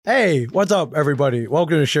Hey, what's up, everybody?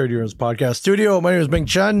 Welcome to Shared Heroes Podcast Studio. My name is Ming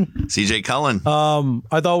Chen. CJ Cullen.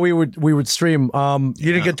 I thought we would stream. You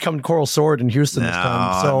didn't get to come to Coral Sword in Houston this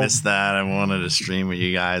time. So I missed that. I wanted to stream with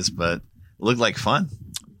you guys, but it looked like fun.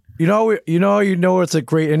 You know, it's a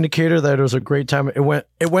great indicator that it was a great time. It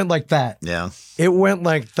went like that. Yeah. It went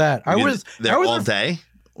like that. I was there all day.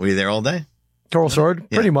 Were you there all day? Coral Sword?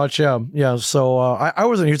 Yeah. Pretty much, yeah. Yeah. So I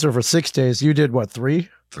was in Houston for 6 days. You did what, 3?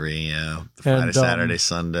 3, yeah. Friday, Saturday,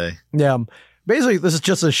 Sunday. Yeah. Basically, this is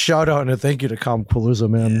just a shout out and a thank you to Comicpalooza,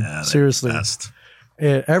 man. Yeah, seriously.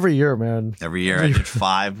 Every year, man. Every year I did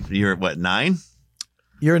 5. You're at what, 9?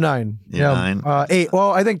 You're 9. You're 9. 8.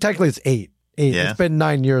 Well, I think technically it's 8. Yeah. It's been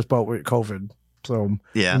 9 years, but with COVID. So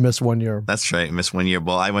yeah, you missed 1 year. That's right. I missed 1 year.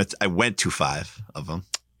 Well, I went to 5 of them.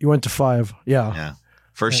 You went to 5. Yeah. Yeah.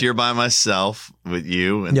 First year by myself with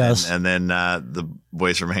you, and then the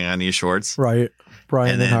boys from Hang On to Your Shorts. Right.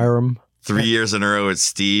 Brian and Hiram. 3 years in a row with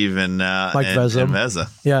Steve and Mike Veza.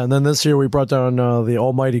 Yeah, and then this year we brought down the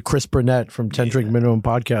almighty Chris Burnett from 10 Drink Minimum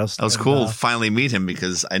Podcast. That was cool to finally meet him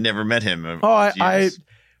because I never met him.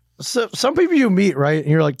 So some people you meet, right?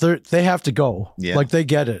 And you're like, they have to go. Yeah. Like they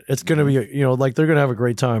get it. It's going to be, like they're going to have a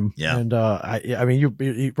great time. Yeah. And I mean,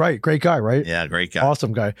 you right. Great guy, right? Yeah. Great guy.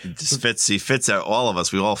 Awesome guy. He fits all of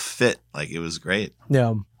us. We all fit. Like it was great.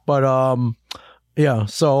 Yeah. But, yeah.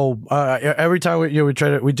 So every time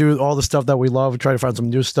we do all the stuff that we love. We try to find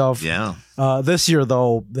some new stuff. Yeah. This year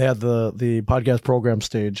though, they had the podcast program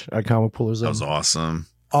stage at Comicpalooza. That was awesome.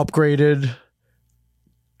 Upgraded.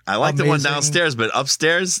 I like the one downstairs, but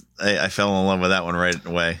upstairs, I fell in love with that one right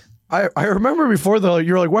away. I remember before though,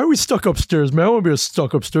 you were like, "Why are we stuck upstairs, man? I want to be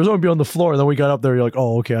stuck upstairs. I want to be on the floor." And then we got up there. You're like,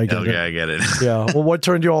 "Oh, okay, I get it." I get it. Yeah. Well, what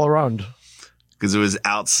turned you all around? Because it was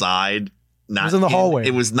outside. It was in the hallway.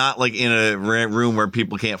 It was not like in a room where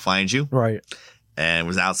people can't find you. Right. And it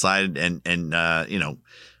was outside, and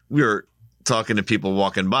we were talking to people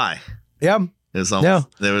walking by. Yeah. It was almost,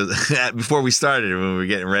 there was before we started when we were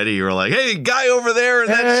getting ready. You were like, "Hey, guy over there in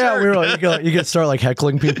that shirt." Yeah, we were like, you could start like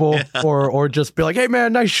heckling people, or just be like, "Hey,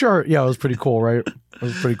 man, nice shirt." Yeah, it was pretty cool, right? It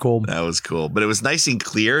was pretty cool. That was cool, but it was nice and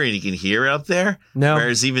clear, and you can hear it up there. No.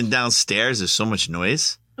 Whereas even downstairs, there's so much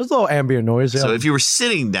noise. There's a little ambient noise. Yeah. So if you were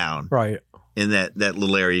sitting down, right, in that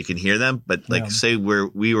little area, you can hear them. But like, say where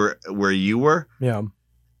you were,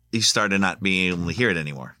 you started not being able to hear it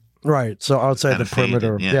anymore. Right. So outside the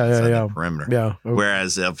perimeter. The perimeter. Yeah.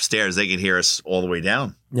 Whereas upstairs, they can hear us all the way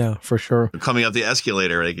down. Yeah, for sure. Coming up the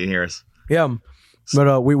escalator, they can hear us. Yeah.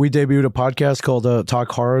 But we debuted a podcast called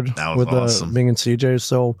Talk Hard with awesome. Ming and CJ.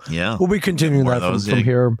 So we'll be continuing that from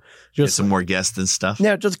here. Just some more guests and stuff.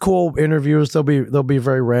 Yeah, just cool interviews. They'll be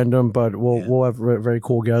very random, but we'll have very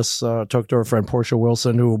cool guests. Talked to our friend Portia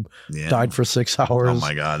Wilson, who died for 6 hours. Oh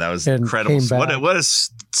my God, that was incredible. What a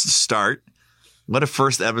start. What a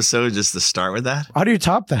first episode just to start with that. How do you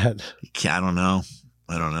top that? I don't know.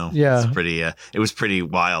 Yeah. It's pretty, it was pretty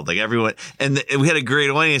wild. Like everyone, and we had a great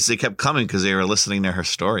audience. They kept coming because they were listening to her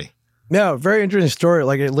story. Yeah. Very interesting story.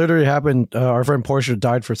 Like it literally happened. Our friend Portia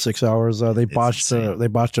died for 6 hours. They botched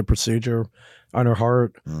a procedure on her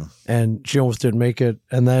heart and she almost didn't make it.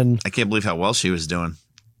 And then I can't believe how well she was doing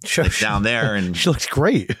down there. And she looks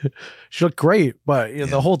great. She looked great. But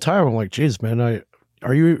the whole time I'm like, geez, man,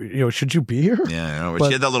 are you, should you be here? Yeah,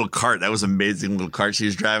 she had that little cart. That was an amazing little cart she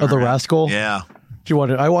was driving. Oh, the Rascal? Yeah.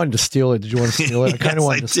 I wanted to steal it. Did you want to steal it? I kind of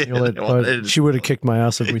wanted to steal it, but she would have kicked my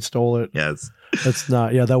ass if we stole it. Yes. That's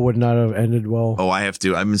not, that would not have ended well. Oh, I have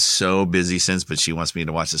to. I'm so busy since, but she wants me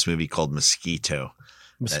to watch this movie called Mosquito.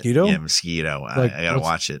 Mosquito? Mosquito. I got to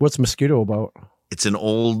watch it. What's Mosquito about? It's an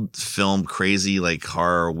old film, crazy, like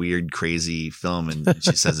horror, weird, crazy film, and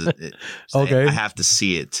she says okay. I have to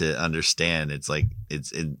see it to understand. It's like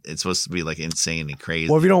it's supposed to be like insane and crazy.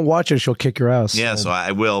 Well, if you don't watch it, she'll kick your ass. Yeah, so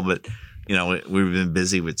I will, but we've been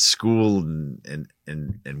busy with school and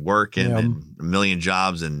work and a million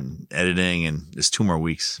jobs and editing, and there's 2 more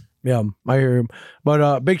weeks. Yeah, I hear him.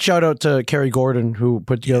 But big shout out to Kerry Gordon, who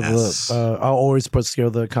put together always puts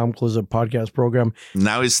together the Comicpalooza podcast program.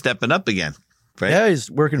 Now he's stepping up again. Right? Yeah, he's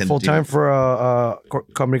working full time for a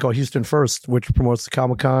company called Houston First, which promotes the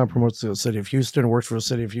Comic-Con, promotes the city of Houston, works for the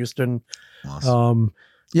city of Houston. Awesome.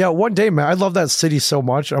 Yeah, one day, man, I love that city so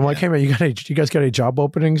much. I'm like, hey, man, you guys got any job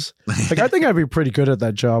openings? Like, I think I'd be pretty good at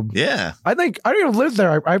that job. Yeah. I don't even live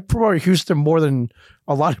there. I promote Houston more than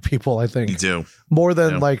a lot of people, I think. You do. More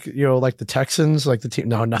than like the Texans, like the team.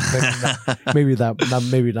 No, not maybe that.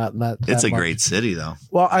 Maybe not that. It's a great city, though.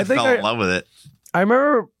 Well, I think fell in love with it. I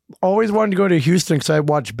remember always wanted to go to Houston because I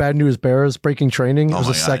watched Bad News Bears Breaking Training. It was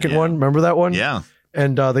the second one. Remember that one? Yeah.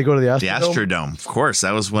 And they go to the Astrodome. The Astrodome, of course.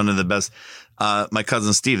 That was one of the best. my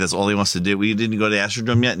cousin Steve, that's all he wants to do. We didn't go to the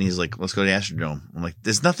Astrodome yet, and he's like, "Let's go to the Astrodome." I'm like,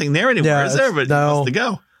 "There's nothing there anymore, is there?" But he wants to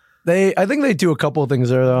go. I think they do a couple of things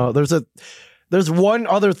there though. There's one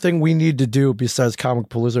other thing we need to do besides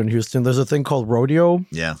Comicpalooza in Houston. There's a thing called rodeo.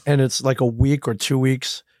 Yeah, and it's like a week or 2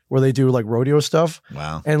 weeks where they do like rodeo stuff.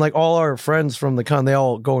 Wow! And like all our friends from the con, they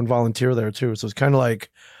all go and volunteer there too. So it's kind of like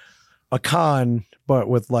a con, but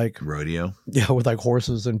with like rodeo. Yeah, with like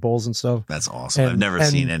horses and bulls and stuff. That's awesome. I've never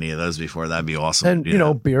seen any of those before. That'd be awesome. And you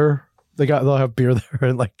know, beer. They'll have beer there,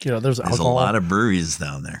 and like, you know, there's alcohol. A lot of breweries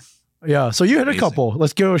down there. Yeah, so you hit a couple.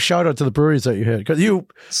 Let's give a shout out to the breweries that you hit,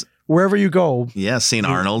 because wherever you go, St.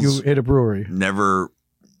 Arnold's. You hit a brewery.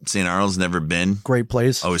 St. Arnold's never been. Great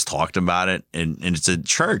place. Always talked about it, and it's a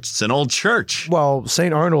church. It's an old church. Well,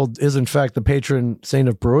 St. Arnold is in fact the patron saint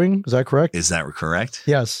of brewing. Is that correct? Is that correct?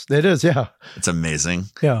 Yes, it is. Yeah, it's amazing.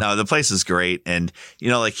 Yeah, no, the place is great, and you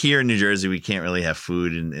know, like here in New Jersey, we can't really have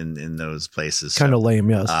food in those places. Kind of lame,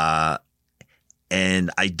 yes.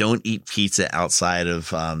 And I don't eat pizza outside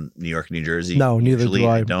of New York, New Jersey. No, neither do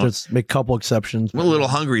I. Don't. Just make a couple exceptions. I'm a little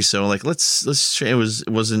hungry, so like let's. It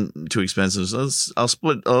wasn't too expensive, so I'll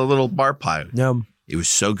split a little bar pie. Yeah, it was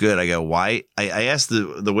so good. I go, why? I asked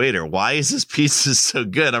the waiter, why is this pizza so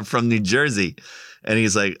good? I'm from New Jersey, and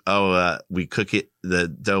he's like, we cook the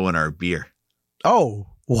dough in our beer. Oh.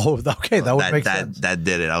 Whoa, okay, that would make sense. That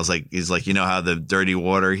did it. He's like, you know how the dirty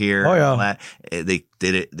water here? Oh, yeah. And all that? They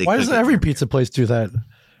did it. Why doesn't every pizza place do that?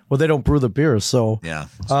 Well, they don't brew the beer, so. Yeah.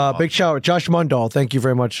 Big shout out. Josh Mundahl, thank you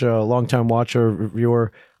very much. Longtime watcher,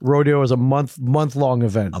 viewer. Rodeo is a month-long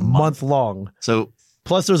event. A month long. So.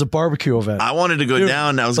 Plus, there's a barbecue event. I wanted to go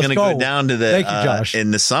down. I was going to go down to the. Thank you, Josh.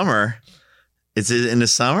 In the summer. Is it in the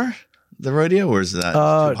summer, the rodeo, or is that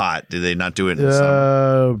too hot? Do they not do it in the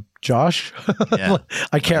summer? Josh, yeah.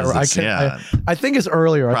 I think it's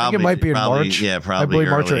earlier. I think it might be in March. Yeah, probably. I believe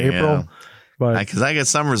March or April. Yeah. But because I get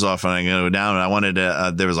summers off and I go down, and I wanted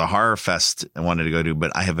to. There was a horror fest I wanted to go to,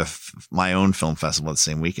 but I have my own film festival the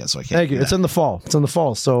same weekend, so I can't. Thank you. It's in the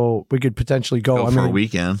fall. So we could potentially go. For a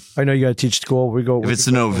weekend. I know you got to teach school. We go. If it's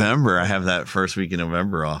in November, I have that first week in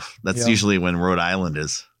November off. That's usually when Rhode Island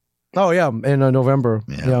is. Oh yeah, in November.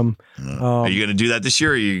 Yeah. Are you going to do that this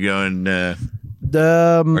year? Or are you going?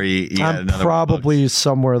 I'm probably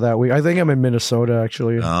somewhere that week. I think I'm in Minnesota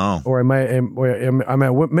actually. Oh, or I'm at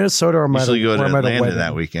Minnesota, or I'm at Atlanta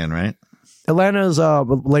that weekend, right? Atlanta is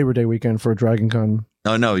Labor Day weekend for Dragon Con.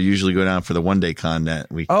 Oh no, you usually go down for the one-day con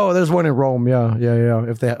that week. Oh, there's one in Rome. Yeah.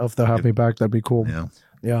 If they'll have me back, that'd be cool.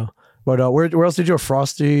 Yeah. But where else did you have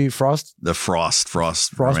Frost? The Frost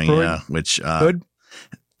Brewing, yeah, which good,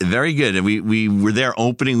 very good. And we were there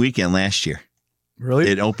opening weekend last year. Really?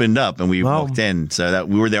 It opened up and we walked in, so that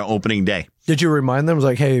we were there opening day. Did you remind them? It was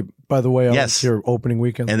like, hey, by the way, I was here opening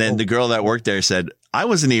weekend. And then the girl that worked there said, I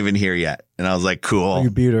wasn't even here yet. And I was like, cool. Oh,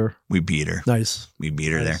 you beat her. We beat her. Nice. We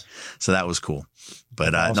beat her there. So that was cool.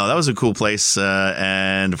 But awesome. No, that was a cool place.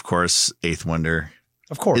 And of course, Eighth Wonder.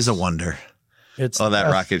 Of course. Is a wonder. That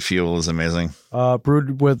rocket fuel is amazing.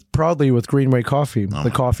 Brewed proudly with Greenway coffee. The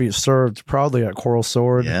coffee is served proudly at Coral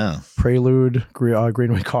Sword. Yeah. Prelude,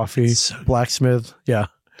 Greenway Coffee, Blacksmith. Yeah.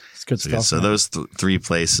 It's good stuff. So those three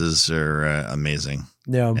places are amazing.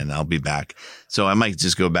 Yeah. And I'll be back. So I might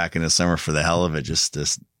just go back in the summer for the hell of it, just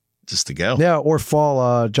to go. Yeah, or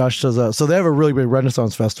fall. Josh does that. So they have a really big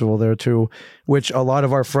Renaissance festival there too, which a lot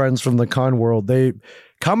of our friends from the con world,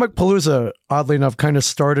 Comicpalooza, oddly enough, kind of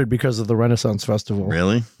started because of the Renaissance Festival.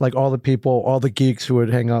 Really? Like all the geeks who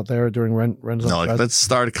would hang out there during Renaissance. No, let's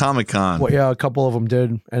start a Comic-Con. Well, yeah, a couple of them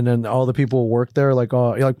did, and then all the people who worked there, like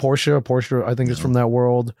Portia, I think is from that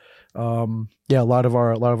world. Yeah, a lot of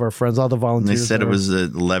our friends, all the volunteers. And they said it was the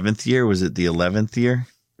 11th year. Was it the 11th year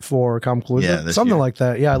for Comicpalooza? Yeah, something like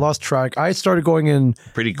that. Yeah, I lost track. I started going in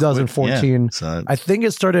 2014. Yeah, so I think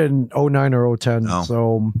it started in 09 or 010. Oh.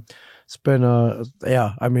 So. It's been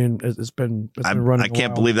I mean it's been running. I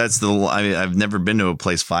can't believe that's I've never been to a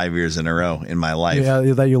place 5 years in a row in my life. Yeah,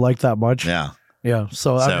 that you like that much. Yeah. Yeah.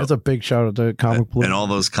 So it's a big shout out to Comicpalooza. And all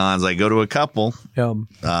those cons, I go to a couple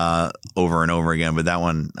over and over again, but that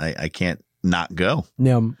one I can't not go.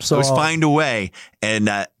 Yeah. So always find a way, and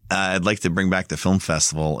I'd like to bring back the film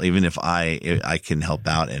festival, even if I can help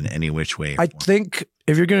out in any which way. I think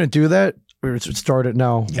if you're going to do that, start it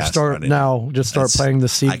now. Start it now. Just start playing the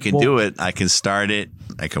sequel. I can do it. I can start it.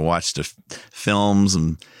 I can watch the films,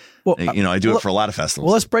 and I do it for a lot of festivals.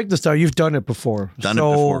 Well, let's break this down. You've done it before. Done it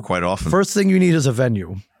before quite often. First thing you need is a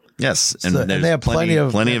venue. Yes, and they have plenty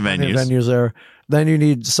of venues there. Then you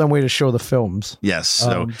need some way to show the films. Yes.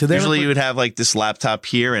 So usually you would have like this laptop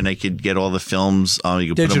here, and they could get all the films.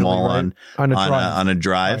 You could put them all on a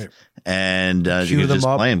drive. Right. And you can just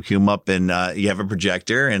play them, queue them up, and you have a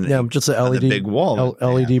projector and just an LED big wall,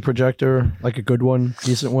 LED projector, like a good one,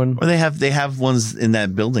 decent one. Or they have ones in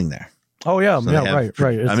that building there. Oh yeah, so right.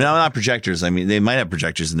 I mean, not projectors. I mean, they might have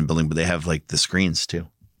projectors in the building, but they have like the screens too.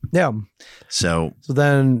 Yeah. So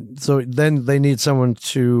then they need someone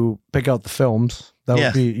to pick out the films. That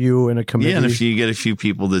would be you and a committee. Yeah, and if you get a few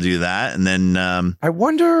people to do that, and then I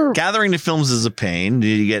wonder, gathering the films is a pain. Do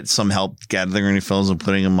you get some help gathering the films and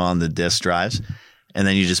putting them on the disk drives, and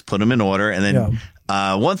then you just put them in order, and then.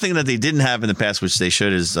 One thing that they didn't have in the past, which they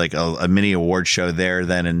should, is like a mini award show there.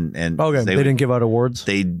 Then and okay, they didn't give out awards.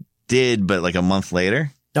 They did, but like a month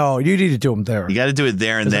later. Oh, you need to do them there. You got to do it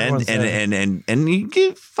there and then, and you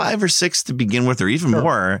get 5 or 6 to begin with, or even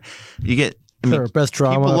more. You get best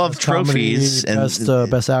drama. People love trophies comedy, and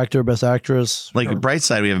best actor, best actress. Like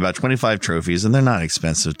Brightside, we have about 25 trophies, and they're not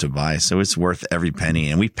expensive to buy, so it's worth every penny.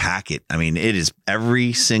 And we pack it. I mean, it is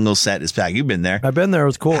every single set is packed. You've been there. I've been there. It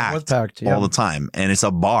was cool. It was packed all the time, and it's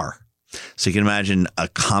a bar. So you can imagine a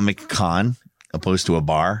Comic Con opposed to a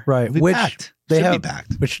bar, right? Packed. They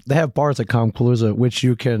have bars at Comicpalooza, which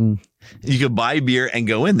you could buy beer and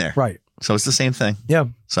go in there. Right. So it's the same thing. Yeah.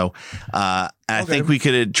 So I think we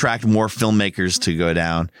could attract more filmmakers to go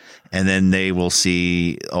down, and then they will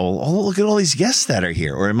see, look at all these guests that are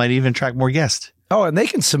here, or it might even attract more guests. Oh, and they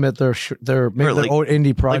can submit their own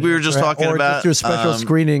indie project. Like we were just talking about. Just do a special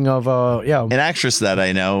screening of, an actress that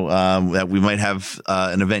I know that we might have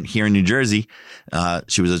an event here in New Jersey.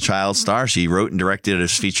 She was a child star. She wrote and directed a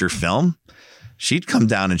feature film. She'd come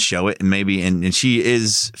down and show it, and maybe, and she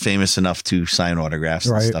is famous enough to sign autographs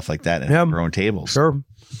and stuff like that at her own tables. Sure.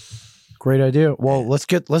 Great idea. Well, let's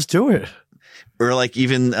do it. Or like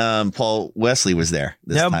even Paul Wesley was there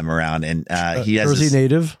this time around, and he has Jersey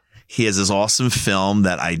native. He has this awesome film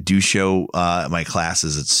that I do show at my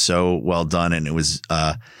classes. It's so well done, and it was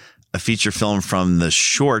a feature film from the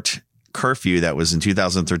short Curfew that was in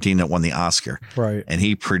 2013 that won the Oscar. Right. And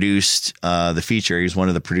he produced the feature. He's one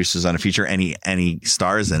of the producers on a feature, and he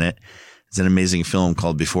stars in it. It's an amazing film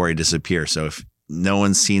called Before I Disappear. So if no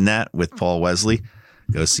one's seen that with Paul Wesley,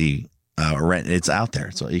 go see rent. It's out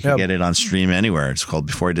there. So you can get it on stream anywhere. It's called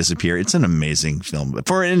Before I Disappear. It's an amazing film. But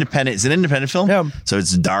for it's an independent film. Yeah. So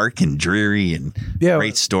it's dark and dreary and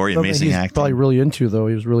great story, amazing acting. Probably really into though.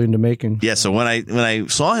 He was really into making. Yeah. So when I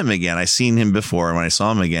saw him again, I seen him before, and when I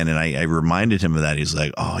saw him again, and I reminded him of that, he's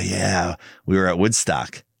like, "Oh yeah, we were at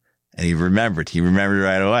Woodstock," and he remembered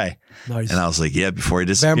right away. Nice. And I was like, "Yeah, Before I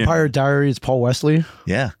Disappear." Vampire Diaries, Paul Wesley.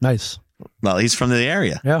 Yeah. Nice. Well, he's from the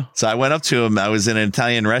area. Yeah. So I went up to him. I was in an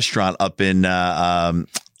Italian restaurant up in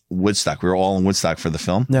Woodstock. We were all in Woodstock for the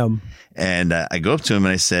film. Yeah. And I go up to him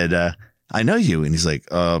and I said, I know you. And he's like,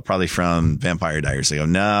 probably from Vampire Diaries. I go,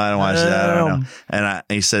 no, I don't watch that. I don't know. And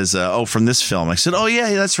he says, from this film. I said, oh,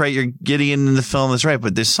 yeah, that's right. You're Gideon in the film. That's right.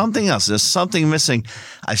 But there's something else. There's something missing.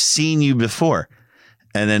 I've seen you before.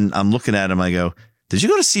 And then I'm looking at him. I go, did you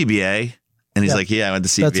go to CBA? And he's like, yeah, I went to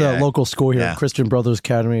CBA. That's a local school here, Christian Brothers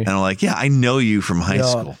Academy. And I'm like, yeah, I know you from high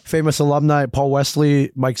school. Famous alumni, Paul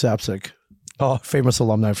Wesley, Mike Zapsik. Oh, famous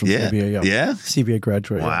alumni from CBA. Yeah? CBA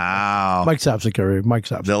graduate. Wow. Mike Zapsik area. Mike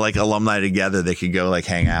Zapsik. They're like alumni together. They could go like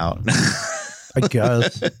hang out. I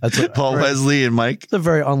guess. That's Paul Wesley and Mike. It's a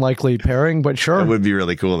very unlikely pairing, but sure. It would be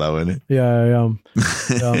really cool though, wouldn't it? Yeah.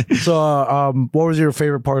 So what was your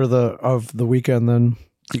favorite part of the weekend then?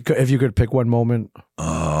 If you could pick one moment.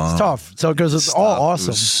 It's tough. So because it's all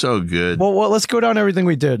awesome. It was so good. Well, let's go down everything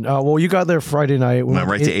we did. You got there Friday night. We went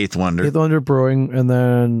right to Eighth Wonder. Eighth Wonder Brewing, and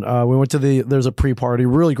then we went to there's a pre-party,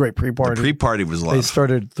 really great pre-party. The pre-party was love. They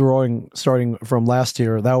started starting from last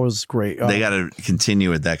year. That was great. They got to continue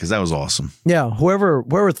with that because that was awesome. Yeah,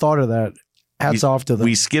 whoever thought of that, hats off to them.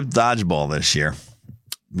 We skipped dodgeball this year.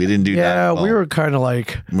 We didn't do dodgeball. Yeah, we were kind of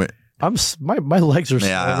like, my legs are sore.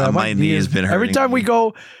 Yeah, my knee has been hurting. Every time we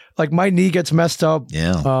go, like my knee gets messed up.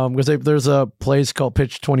 Yeah. Because there's a place called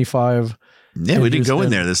Pitch 25. Yeah, we did go in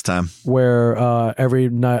there this time. Where every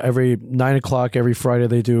 9 o'clock every Friday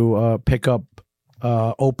they do pickup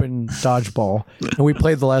open dodgeball, and we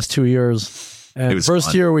played the last 2 years. And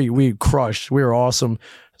first year we crushed. We were awesome.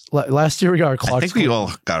 Last year we got our clocks. I think we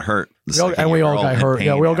all got hurt. We all got hurt.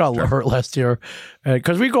 Yeah, we all got hurt last year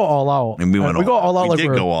because we go all out. And we go all out. We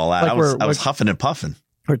did go all out. Like I was huffing and puffing.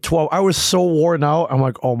 Or 12. I was so worn out. I'm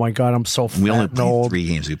like, oh my God, I'm so fat. We only played old. 3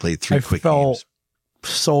 games. We played 3 quick games.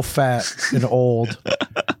 So fat and old.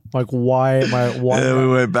 Like, why am I? We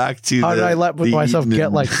went back to. How did I let myself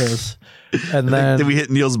get like this? And then we hit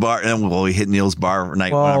Neil's bar, and we hit Neil's bar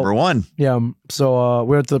night number one. Yeah. So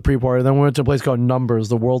we went to the pre-party. Then we went to a place called Numbers,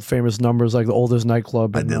 the world famous Numbers, like the oldest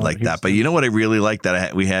nightclub. I did like that. But you know what I really liked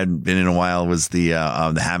that we hadn't been in a while was the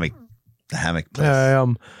hammock place. Yeah.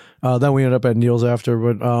 Then we ended up at Neil's after,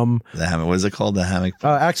 but the hammock. What is it called? The hammock.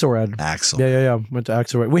 Axelrad. Yeah. Went to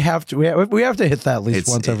Axelrad. We have to hit that at least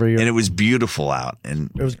once every year. And it was beautiful out, and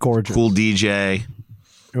it was gorgeous. Cool DJ.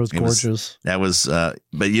 It was gorgeous. That was,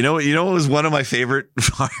 but you know what was one of my favorite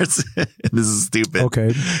parts? This is stupid.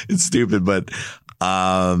 Okay. It's stupid, but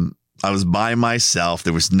I was by myself.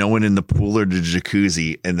 There was no one in the pool or the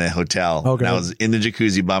jacuzzi in the hotel. Okay. And I was in the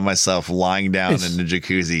jacuzzi by myself, lying down in the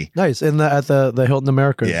jacuzzi. Nice. At the Hilton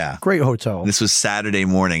America. Yeah. Great hotel. And this was Saturday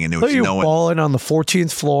morning, and there was no one. Balling on the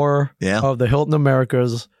 14th floor of the Hilton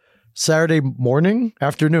Americas. Saturday morning,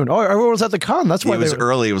 afternoon. Oh, everyone was at the con. That's why it was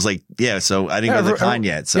early. It was like, so I didn't go to the con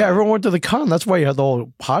yet. So everyone went to the con. That's why you had the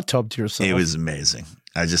whole hot tub to yourself. It was amazing.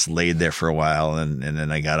 I just laid there for a while, and then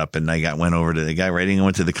I got up and went over to the guy writing and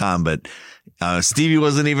went to the con. But Stevie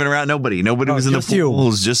wasn't even around. Nobody was in the pool. It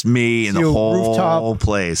was just me and the whole rooftop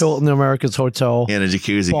place. Hilton America's hotel. In a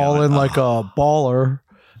jacuzzi. Balling like a baller.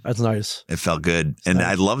 That's nice. It felt good. And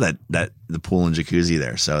nice. I love that the pool and jacuzzi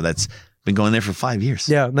there. So that's been going there for 5 years.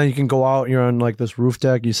 Yeah, and then you can go out. You're on like this roof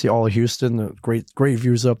deck. You see all of Houston. The great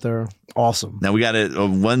views up there. Awesome. Now we got to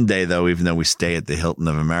one day though. Even though we stay at the Hilton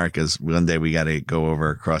of Americas, one day we got to go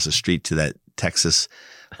over across the street to that Texas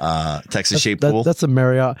shaped pool. That's a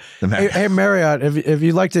Marriott. Hey, Marriott, if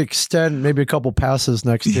you'd like to extend maybe a couple passes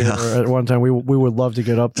next year at one time, we would love to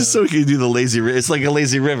get up there. Just so we can do the lazy. It's like a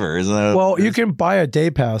lazy river, isn't it? Well, you can buy a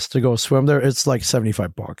day pass to go swim there. It's like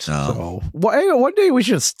 $75. So one day we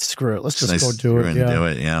should screw it. Let's just go do it.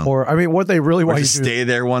 Yeah. Or I mean, what they really want you to stay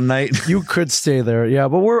there one night. You could stay there. Yeah,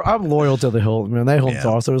 but I'm loyal to the Hilton, man. That Hilton's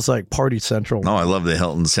awesome. It's like party central. No, I love the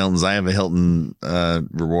Hiltons. I have a Hilton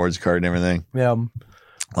rewards card and everything. Yeah.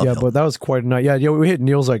 But that was quite a night. Yeah, we hit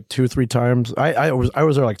Neil's like 2-3 times. I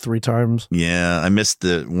was there like 3 times. Yeah, I missed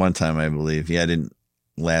the one time, I believe. Yeah, I didn't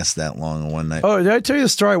last that long on one night. Oh, did I tell you the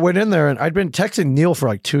story? I went in there and I'd been texting Neil for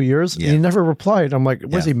like 2 years and he never replied. I'm like,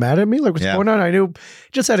 was he mad at me? Like, what's going on? I knew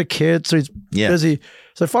he just had a kid, so he's busy.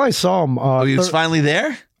 So I finally saw him. He was finally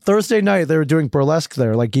there? Thursday night, they were doing burlesque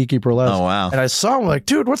there, like geeky burlesque. Oh, wow. And I saw him like,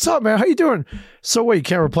 dude, what's up, man? How you doing? So wait, you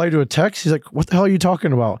can't reply to a text? He's like, what the hell are you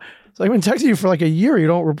talking about? It's like, I've been texting you for like a year. You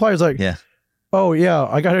don't reply. It's like, oh, yeah,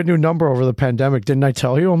 I got a new number over the pandemic. Didn't I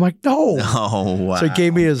tell you? I'm like, no. Oh, wow. So he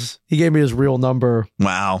gave me his real number.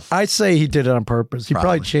 Wow. I'd say he did it on purpose. He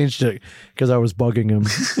probably changed it because I was bugging him.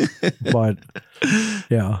 But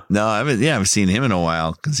yeah. No, I haven't seen him in a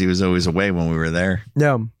while because he was always away when we were there.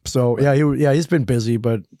 Yeah. So he's been busy,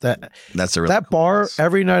 but that's a really that bar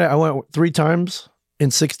every night. I went 3 times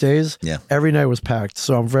in 6 days. Yeah. Every night was packed.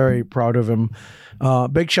 So I'm very proud of him.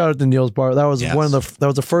 Big shout out to Neil's bar. That was that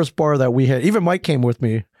was the first bar that we had. Even Mike came with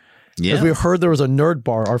me. Yeah. Because we heard there was a nerd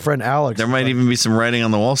bar. Our friend Alex. There might even be some writing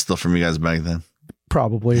on the wall still from you guys back then.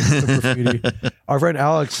 Probably. Our friend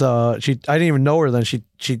Alex, I didn't even know her then. She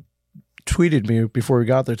tweeted me before we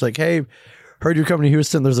got there. It's like, hey, heard you're coming to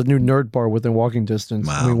Houston. There's a new nerd bar within walking distance.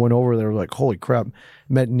 Wow. And we went over there. We're like, holy crap.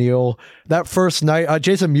 Met Neil. That first night,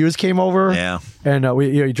 Jason Mewes came over. Yeah. And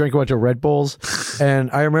he drank a bunch of Red Bulls.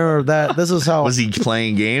 And I remember that. This is how. Was he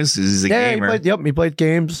playing games? He gamer? He played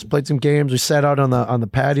games. Played some games. We sat out on the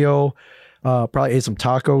patio. Probably ate some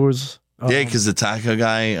tacos. Yeah, because the taco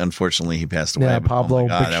guy, unfortunately, he passed away. Yeah, Pablo. Oh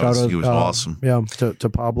my God, he was awesome. Yeah, to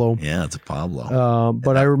Pablo. Yeah, to Pablo.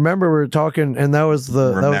 But I remember we were talking, and that was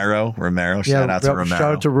the Romero. Shout out to Romero. Shout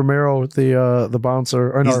out to Romero, the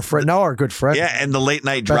bouncer, and our friend, now our good friend. Yeah, and the late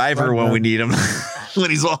night driver when we need him,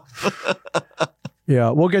 when he's off.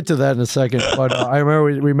 Yeah, we'll get to that in a second. But I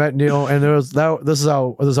remember we met Neil, and this is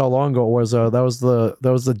how long ago it was. That was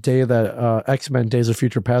the day that X-Men: Days of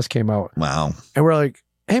Future Past came out. Wow. And we're like,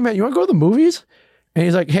 hey man, you want to go to the movies? And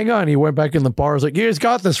he's like, hang on. He went back in the bar. I was like, you guys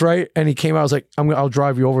got this, right? And he came out. I was like, I'll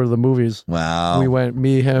drive you over to the movies. Wow. And we went,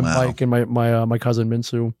 me, him, Mike, and my cousin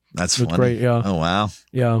Minsu. That's funny. Great. Yeah. Oh wow.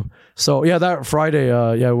 Yeah. So yeah, that Friday,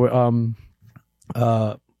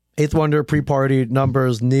 Eighth Wonder pre-party,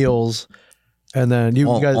 Numbers, Neil's. And then you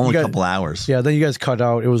guys only a couple hours. Yeah, then you guys cut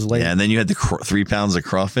out. It was late. Yeah, and then you had the 3 pounds of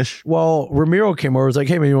crawfish. Well, Ramiro came over. He was like,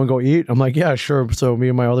 "Hey man, you want to go eat?" I'm like, "Yeah, sure." So me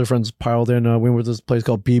and my other friends piled in. We went to this place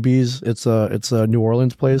called BB's. It's a New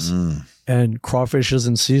Orleans place, and crawfish is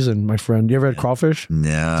in season. My friend, you ever had crawfish?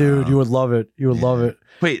 No, dude, you would love it. You would love it.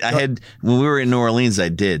 Wait, I had when we were in New Orleans. I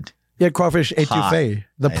did. Yeah, crawfish etouffee.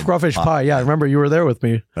 The crawfish pie. Yeah, I remember you were there with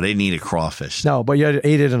me. But I didn't eat a crawfish. No, but you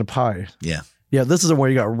ate it in a pie. Yeah. Yeah, this is where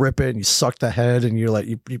you got to rip it and you suck the head and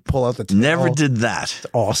you pull out the tail. Never did that. It's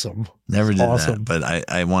awesome. Never did that. But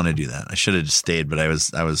I want to do that. I should have just stayed, but I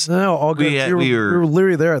was. No, all good. We were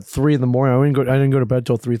literally there at 3 a.m. I didn't go to bed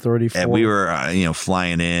till 3:30. And we were,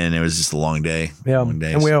 flying in. It was just a long day. Yeah,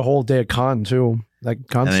 and we had a whole day of con too. That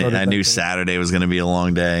con started. I knew Saturday was going to be a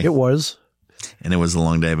long day. It was. And it was a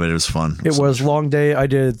long day, but it was fun. It was a long day. I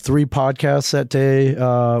did 3 podcasts that day.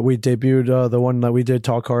 We debuted the one that we did,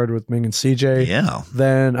 Talk Hard with Ming and CJ. Yeah.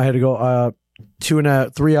 Then I had to go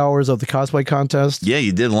 3 hours of the cosplay contest. Yeah,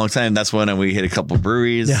 you did a long time. That's when we hit a couple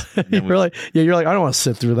breweries. Yeah, you're like, I don't want to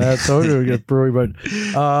sit through that. So we're gonna get brewery.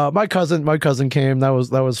 But my cousin came. That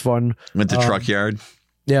was fun. Went to Truck Yard.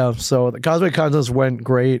 Yeah. So the cosplay contest went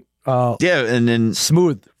great. Yeah, and then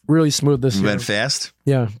smooth. Really smooth this year. Went fast?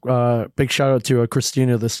 Yeah. Big shout out to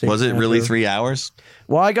Christina, the state Was it manager. really 3 hours?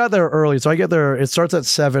 Well, I got there early. So I get there. It starts at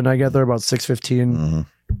 7. I get there about 6:15.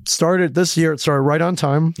 Mm-hmm. This year, it started right on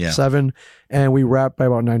time, 7. And we wrapped by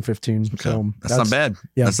about 9:15. Okay. So that's not bad.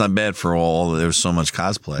 Yeah. That's not bad for all. There was so much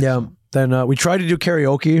cosplay. Yeah. Then we tried to do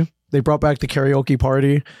karaoke. They brought back the karaoke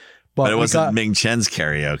party. But it wasn't Ming Chen's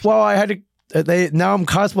karaoke. Well, I had to. Now I'm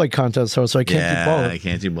cosplay contest host, so I can't do both. I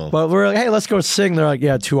can't do both. But we're like, hey, let's go sing. They're like,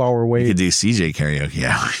 2 hour wait. You could do CJ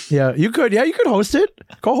karaoke. Yeah, you could. Yeah, you could host it.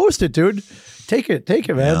 Go host it, dude. Take it,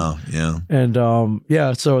 man. Yeah.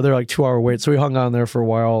 And so they're like 2 hour wait. So we hung on there for a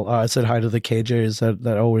while. I said hi to the KJs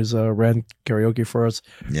that always ran karaoke for us.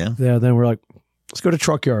 Yeah. Yeah. Then we're like, let's go to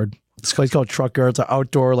Truck Yard. This place called Truck Yard. It's an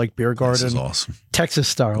outdoor beer garden. This is awesome. Texas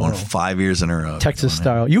style. Going 5 years in a row. Texas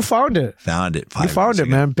style. You found it. Found it. You found it,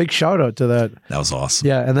 man. Big shout out to that. That was awesome.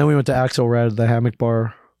 Yeah, and then we went to Axelrad, the hammock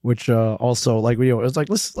bar, which also it was like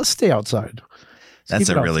let's stay outside. That's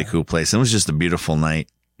a really cool place. It was just a beautiful night.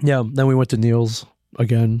 Yeah. Then we went to Neil's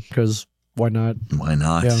again because why not? Why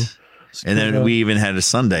not? Yeah. And then we even had a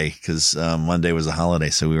Sunday because Monday was a holiday,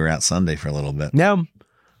 so we were out Sunday for a little bit. Yeah.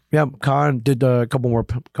 Yeah, Con did a couple more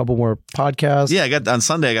podcasts. Yeah, on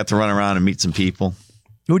Sunday I got to run around and meet some people.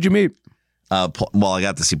 Who'd you meet? I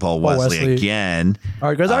got to see Paul Wesley again. All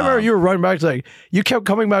right, because I remember you were running back to you kept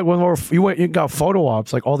coming back with more. You got photo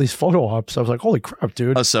ops, all these photo ops. I was like, holy crap,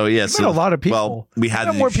 dude! Oh, so yeah, a lot of people. Well, we had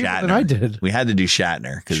to do more Shatner. people than I did. We had to do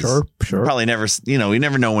Shatner because sure. Probably never. We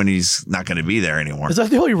never know when he's not going to be there anymore. Is that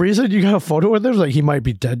the only reason you got a photo with him? Like he might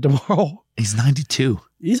be dead tomorrow. He's 92.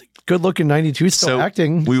 He's a good looking 92. He's still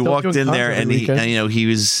acting. We walked in there and he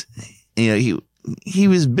was, he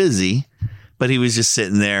was busy, but he was just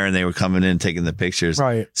sitting there and they were coming in taking the pictures.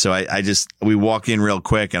 Right. So we walk in real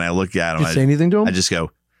quick and I look at him. Did you say anything to him? I just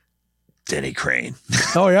go, Denny Crane.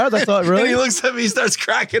 Oh yeah, that's not really. And he looks at me, he starts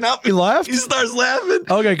cracking up. He laughed. He starts laughing.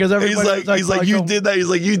 Okay, because he's like, you did that. He's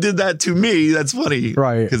like, you did that to me. That's funny,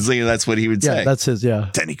 right? Because that's what he would say. That's his.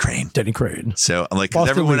 Yeah, Denny Crane. So I'm like,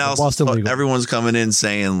 everyone's coming in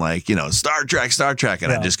saying Star Trek,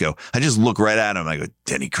 and I just look right at him. I go,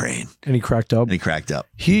 Denny Crane, and he cracked up.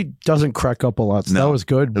 He doesn't crack up a lot. So that was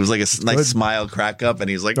good. It was like a nice smile crack up, and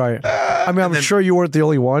he's like, right. I mean, I'm sure you weren't the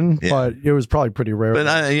only one, but it was probably pretty rare. But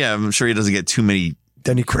I'm sure he doesn't get too many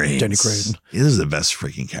Denny Crane. This is the best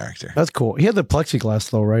freaking character. That's cool. He had the plexiglass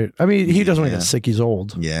though, right? I mean, he doesn't get sick. He's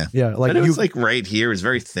old. Yeah. Yeah. But it was right here. It was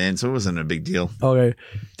very thin, so it wasn't a big deal. Okay.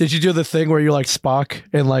 Did you do the thing where you're like Spock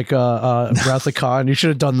in Wrath of Khan? You should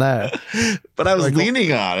have done that. But I was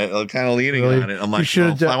leaning on it, kind of leaning on it. I'm like,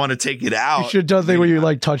 I want to take it out. You should have done the thing where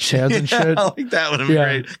you touch hands and shit. That would have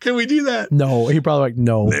been great. Can we do that? No. He probably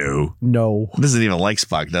no. He doesn't even like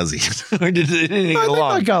Spock, does he? Or did they get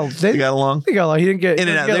along? They got along. He didn't get in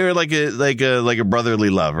and out. They were like a brotherly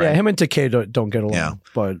love, right? Yeah, him and Takei don't get along. Yeah.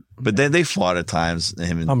 But then they fought at times.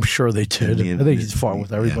 I'm sure they did. I think he's fought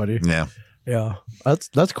with everybody. Yeah. Yeah,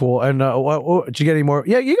 that's cool. And did you get any more?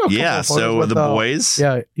 Yeah, you got. Yeah, so with the boys.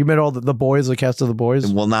 Yeah, you met all the boys, the cast of the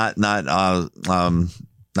boys. Well, not the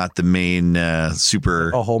main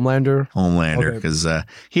super Homelander, because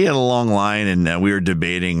he had a long line, and we were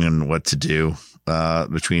debating on what to do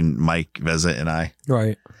between Mike Vezza and I.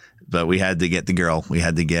 Right. But we had to get the girl. We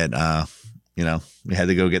had to get we had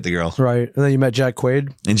to go get the girl. Right. And then you met Jack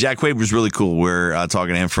Quaid. And Jack Quaid was really cool. We're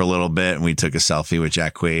talking to him for a little bit, and we took a selfie with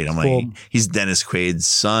Jack Quaid. I'm like, he's Dennis Quaid's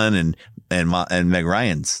son and Meg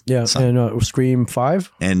Ryan's son. And Scream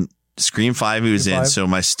 5? And Scream 5 he was in. So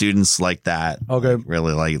my students like that. Okay.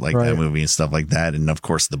 Really like that movie and stuff like that. And of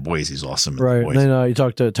course, The Boys, he's awesome. Right. The Boys. And then you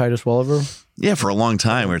talked to Titus Welliver? Yeah, for a long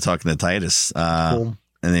time we were talking to Titus. Cool.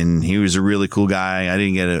 And then he was a really cool guy. I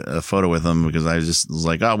didn't get a photo with him because I was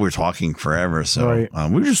like, we were talking forever. So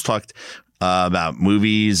we just talked about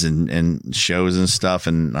movies and shows and stuff.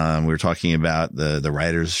 And we were talking about the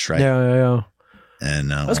writer's strike. Yeah.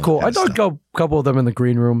 And that's cool. I dug a couple of them in the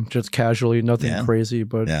green room, just casually, nothing crazy,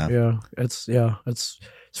 but it's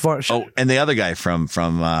fun. Oh, and the other guy from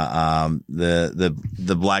the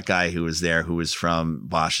black guy who was there, who was from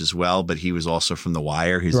Bosch as well, but he was also from The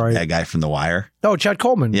Wire. He's a bad guy from The Wire. Oh, Chad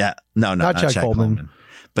Coleman. Yeah, no, not Chad Coleman.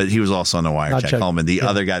 But he was also on The Wire. Chad Coleman, the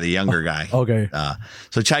other guy, the younger guy. Okay.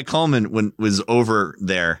 So Chad Coleman was over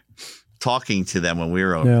there talking to them when we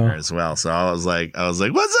were over there as well. So I was like,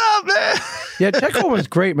 what's up, man? Yeah, Chad Coleman's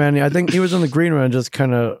great, man. I think he was in the green room and just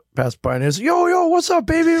kind of passed by and he's, yo, what's up,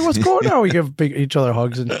 baby? What's going on? We give each other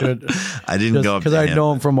hugs and shit. I didn't go up because I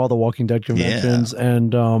know him from all the Walking Dead conventions,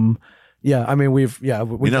 and I mean, we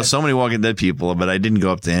know so many Walking Dead people, but I didn't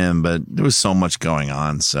go up to him. But there was so much going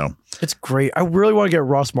on, so it's great. I really want to get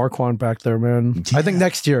Ross Marquand back there, man. Yeah. I think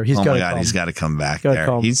next year he's got to come back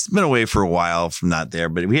there. He's been away for a while from not there,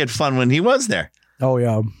 but we had fun when he was there. Oh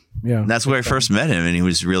yeah. And that's where I first met him, and he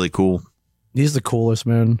was really cool. He's the coolest,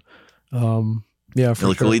 man.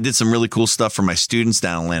 Really cool. He did some really cool stuff for my students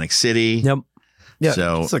down in Atlantic City. Yep. Yeah,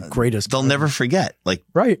 so it's the greatest. They'll never forget. Like,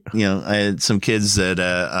 right. I had some kids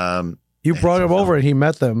that you brought him over and he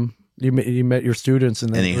met them. You met your students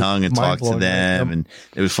and he hung and talked to them. Right? And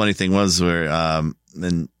it was funny thing was where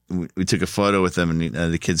then we took a photo with them,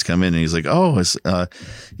 and the kids come in and he's like, "Oh,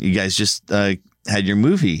 you guys just had your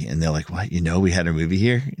movie," and they're like, "What? We had our movie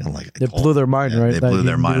here." It blew their mind, right? They blew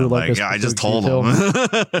their mind. Like, I just told them.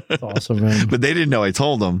 That's awesome, man. But they didn't know I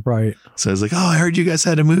told them. Right. So I was like, "Oh, I heard you guys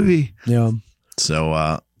had a movie." Yeah.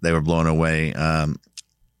 So they were blown away.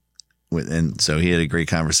 And so he had a great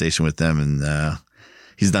conversation with them, and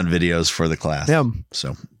he's done videos for the class. Yeah.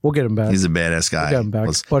 So we'll get him back. He's a badass guy. We'll get him back.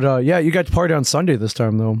 But you got to party on Sunday this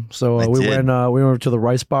time though. So we went over to the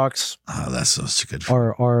Rice Box. Oh, that's such a good.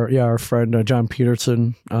 Our friend John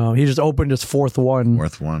Peterson. He just opened his fourth one,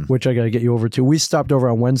 which I got to get you over to. We stopped over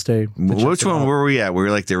on Wednesday. Which one were we at? We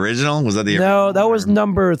were like the original. Was that the original? No, that was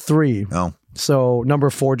number 3. Oh. So number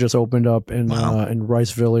 4 just opened up in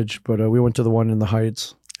Rice Village, but we went to the one in the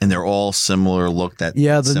Heights. And they're all similar look.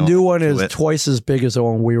 The new one is twice as big as the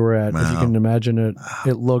one we were at. Wow. If you can imagine it,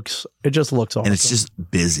 it just looks awesome. And it's just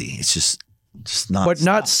busy. It's just not, but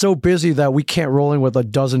not so busy that we can't roll in with a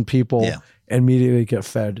dozen people and immediately get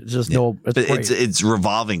fed. It's just it's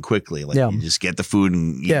revolving quickly. Like you just get the food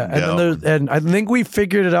and and I think we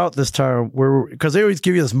figured it out this time because they always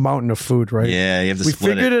give you this mountain of food, right? Yeah, you have to. We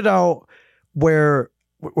figured it out where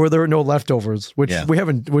there are no leftovers, which we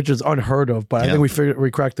haven't, which is unheard of. But I think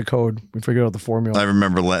we cracked the code. We figured out the formula. I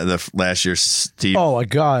remember last year, Steve. Oh my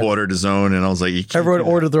God! Ordered his own, and I was like, everyone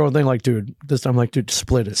ordered their own thing. Like, dude, this time, like, dude,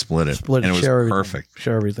 split it, and it was perfect.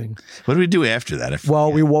 Share everything. What did we do after that?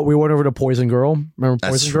 We went over to Poison Girl. Remember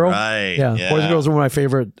Poison Girl? Right. Yeah, Poison Girl is one of my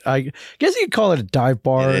favorite. I guess you could call it a dive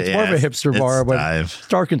bar. It's more of a hipster bar, but it's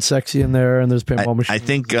dark and sexy in there, and there's pinball machines. I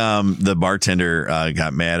think the bartender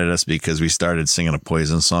got mad at us because we started singing a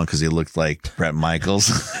Poison song because he looked like Bret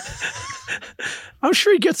Michaels. I'm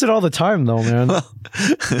sure he gets it all the time, though, man. I'm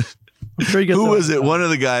sure he gets. Who was it? One of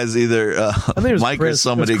the guys, either I think it was Mike Chris, or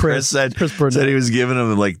somebody. Chris said he was giving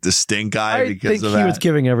him like the stink eye because of that. He was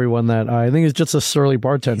giving everyone that eye. I think he's just a surly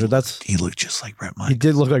bartender. He looked just like Bret Michaels. He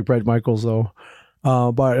did look like Bret Michaels, though.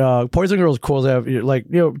 But Poison Girl is cool. They have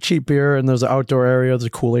cheap beer, and there's an outdoor area. There's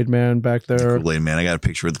a Kool-Aid man back there. Kool-Aid man. I got a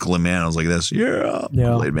picture of the Kool-Aid man. I was like, "This,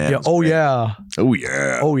 Kool-Aid man." Yeah. Oh yeah.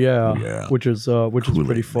 Which is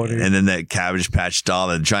pretty funny. And then that Cabbage Patch doll,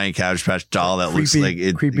 that giant Cabbage Patch doll that looks like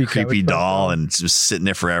a creepy doll, and it's just sitting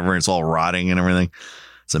there forever, and it's all rotting and everything.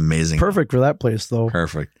 It's amazing. Perfect for that place, though.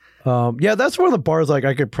 Perfect. That's one of the bars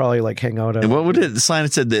I could probably hang out at. And what would the sign?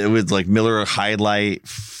 It said that it was like Miller High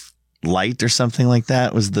Light or something like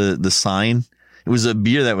that was the sign. It was a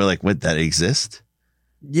beer that we're like, what, that exist?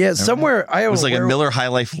 Yeah, somewhere it was like a Miller High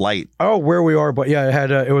Life Light. Oh, where we are, but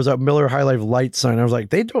it was a Miller High Life Light sign. I was like,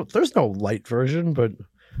 there's no light version, but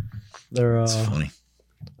That's funny.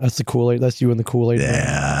 That's the Kool-Aid. That's you and the Kool-Aid.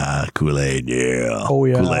 Yeah, Kool-Aid. Yeah. Oh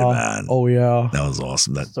yeah, Kool-Aid man. Oh yeah, that was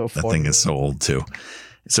awesome. That thing is so old too.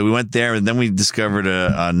 So we went there, and then we discovered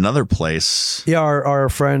another place. Yeah, our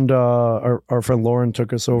friend Lauren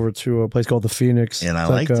took us over to a place called the Phoenix, and I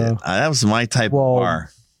liked it. That was my type of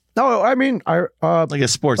bar. No, I mean, like a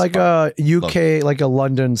sports, like bar. A UK, like a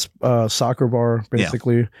London soccer bar,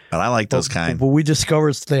 basically. Yeah, but I like those kind. But we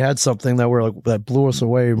discovered they had something that blew us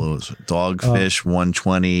away. Dogfish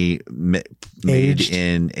 120,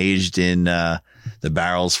 aged in the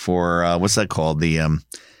barrels for what's that called?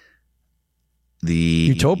 The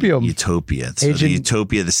Utopia. So the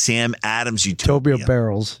Utopia, the Sam Adams Utopia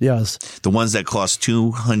barrels. Yes. The ones that cost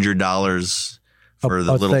 $200 for a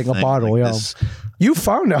the little thing, thing, a bottle. like Yeah. this. You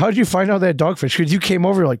found it. How did you find out they had Dogfish? Because you came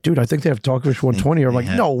over, you're like, dude, I think they have Dogfish 120. I'm like,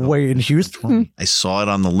 no way, in Houston. I saw it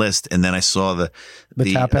on the list, and then I saw the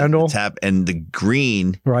tap handle, tap, and the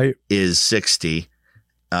green right is 60.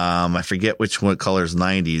 I forget what color is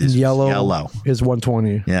 90. Yellow is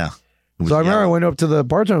 120. Yeah. So I remember I went up to the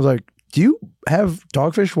bartender. I was like, do you have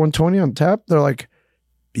Dogfish 120 on tap? They're like,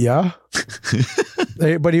 yeah.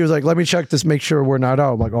 But he was like, let me check this, make sure we're not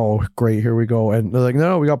out. I'm like, oh, great, here we go. And they're like,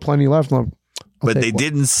 no, we got plenty left. But they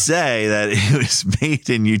didn't say that it was made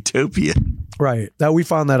in Utopia. Right. That we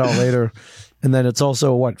found that out later. And then it's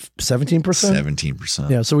also what, 17%? 17%.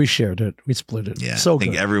 Yeah. So we shared it. We split it. Yeah. So I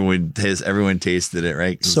think good. everyone tasted it,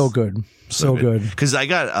 right? So good. So good. Because I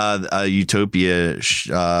got a Utopia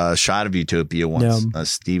shot of Utopia once. Yeah.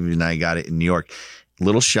 Steve and I got it in New York.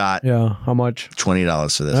 Little shot. Yeah. How much?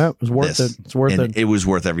 $20 for this. Yeah, it was worth it. It's worth it. It was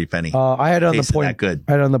worth every penny. I had it on the point. That good.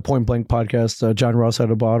 I had it on the Point Blank podcast. John Ross had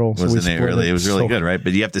a bottle. So Wasn't it really? It was really good, right?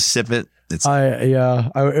 But you have to sip it. And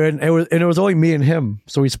it was only me and him,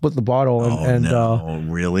 so we split the bottle.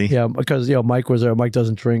 Really? Yeah, because Mike was there. Mike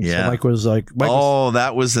doesn't drink, so Mike was like,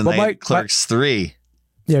 that was the night Clerks 3.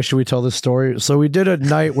 Yeah, should we tell this story? So we did a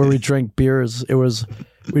night where we drank beers.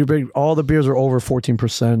 All the beers were over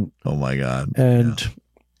 14%. Oh my god! And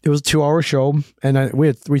it was a 2-hour show, and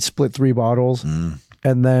we split 3 bottles.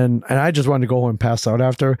 And I just wanted to go home and pass out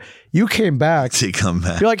after. You came back. To come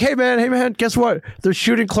back. You're like, hey man, guess what? They're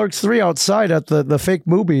shooting Clerks 3 outside at the fake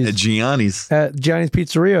movies. At Gianni's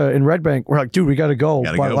Pizzeria in Red Bank. We're like, dude, we gotta go.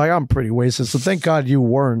 But like, I'm pretty wasted. So thank God you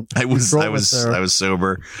weren't. I was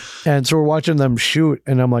sober. And so we're watching them shoot,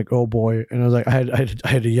 and I'm like, oh boy. And I was like, I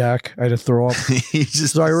had a yak. I had to throw up.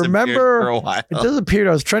 So I remember it disappeared.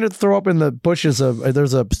 I was trying to throw up in the bushes of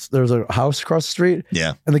there's a house across the street.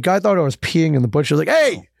 Yeah. And the guy thought I was peeing in the bushes. Like,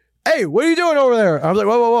 hey, what are you doing over there? I was like,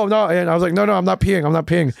 whoa, no. And I was like, no, I'm not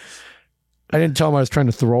peeing. I didn't tell him I was trying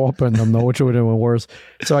to throw up in them, though, which would have been worse.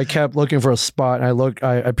 So I kept looking for a spot, and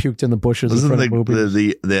I puked in the bushes. Wasn't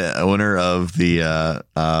the owner of the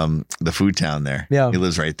food town there? Yeah. He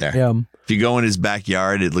lives right there. Yeah. If you go in his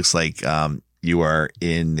backyard, it looks like you are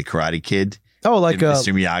in the Karate Kid. Oh, like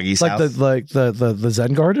Mr. Miyagi's house. Like the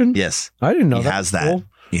Zen Garden? Yes. I didn't know he has that. Cool.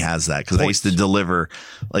 He has that because I used to deliver.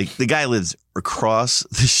 Like the guy lives across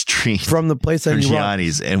the street from the place that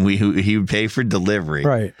Gianni's, and he would pay for delivery,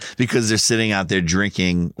 right? Because they're sitting out there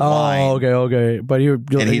drinking wine. Oh, okay. But he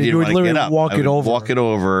would literally walk it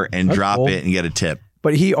over and That's drop it and get a tip.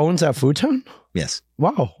 But he owns that food town. Yes.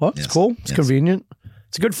 Wow, well, that's cool. It's convenient.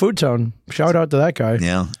 It's a good food town. Shout out to that guy.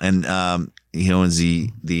 Yeah, and he owns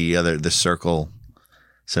the Circle.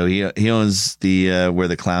 So he owns the where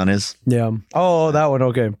the clown is. Yeah. Oh, that one.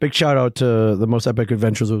 Okay. Big shout out to the Most Epic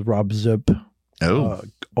Adventures with Rob Zip. Oh,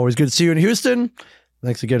 always good to see you in Houston.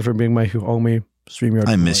 Thanks again for being my homie. StreamYard.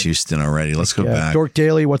 I miss Houston already. Let's go back. Dork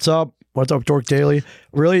Daily. What's up? What's up, Dork Daily?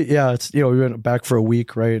 Really? Yeah. It's we went back for a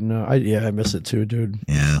week, right? And I miss it too, dude.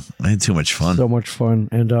 Yeah, I had too much fun. So much fun.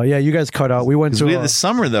 And you guys cut out. We went to the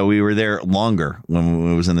summer though. We were there longer.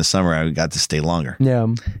 When it was in the summer, I got to stay longer. Yeah,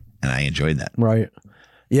 and I enjoyed that. Right.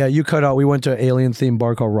 Yeah, you cut out. We went to an alien themed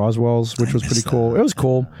bar called Roswell's, which was pretty cool. It was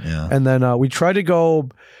cool. Yeah. And then we tried to go.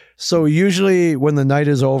 So usually when the night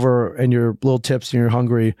is over and you're a little tipsy and you're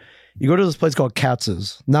hungry, you go to this place called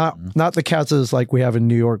Katz's. Not the Katz's like we have in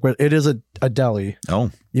New York, but it is a deli.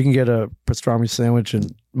 Oh. You can get a pastrami sandwich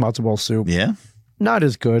and matzo ball soup. Yeah. Not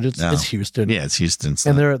as good. It's Houston. Yeah, it's Houston.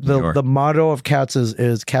 And the motto of Katz's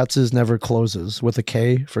is Katz's never closes, with a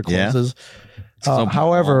K for closes. Yeah.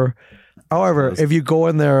 However, if you go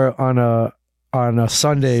in there on a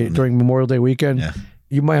Sunday during Memorial Day weekend,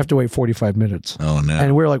 you might have to wait 45 minutes. Oh, no.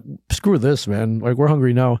 And we're like, screw this, man. Like, we're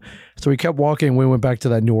hungry now. So we kept walking. We went back to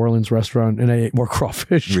that New Orleans restaurant and I ate more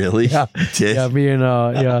crawfish. Really? Yeah. Yeah.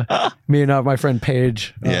 Me and my friend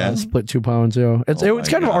Paige split 2 pounds. Yeah. It's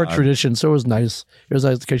kind of our tradition. So it was nice. It was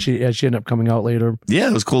nice because she ended up coming out later. Yeah.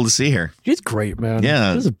 It was cool to see her. She's great, man.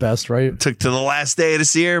 Yeah. She's the best, right? Took to the last day to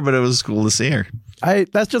see her, but it was cool to see her.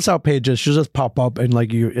 That's just how Paige is. She'll just pop up and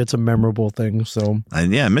it's a memorable thing. So I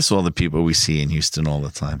miss all the people we see in Houston all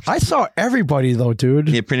the time. I saw everybody though, dude.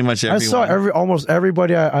 Yeah, pretty much everyone. I saw almost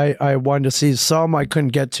everybody I wanted to see. Some I couldn't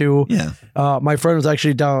get to. Yeah. My friend was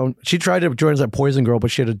actually down. She tried to join us at Poison Girl,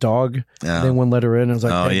 but she had a dog. Yeah. They wouldn't let her in. I was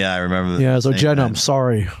like, I remember that. Yeah, so Jenna, I'm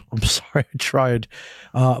sorry. I tried.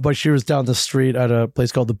 But she was down the street at a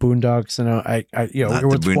place called the Boondocks, and we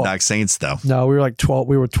were the Boondock Saints though. No, we were like 12.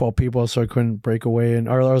 We were 12 people, so I couldn't break away. And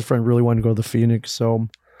our other friend really wanted to go to the Phoenix, so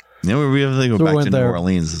we have to go back to New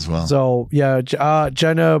Orleans as well. So yeah,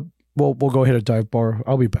 Jenna, we'll go hit a dive bar.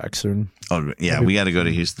 I'll be back soon. Oh yeah, we got to go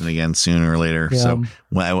to Houston again sooner or later. Yeah. So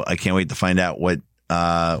I can't wait to find out what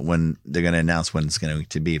when they're going to announce when it's going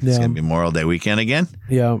to be. If it's going to be Memorial Day weekend again.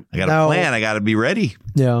 Yeah. I got a plan. I got to be ready.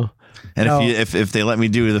 Yeah. And if they let me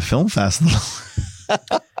do the film festival.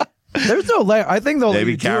 There's no I think they'll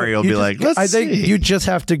maybe Carrie will be like, I think you just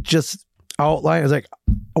have to just outline. It's like,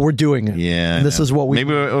 we're doing it. Yeah. And this is what we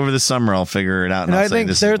maybe over the summer I'll figure it out. And I think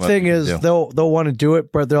their thing is they'll want to do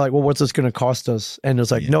it, but they're like, well, what's this going to cost us? And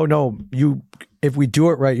it's like, no, if we do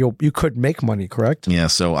it right, you could make money, correct? Yeah.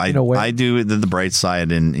 So I do the bright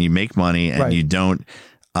side, and you make money, and you don't.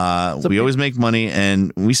 We always make money,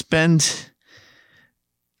 and we spend.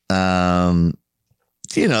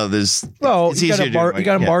 You know, it's you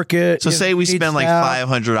got to market. So say we spend like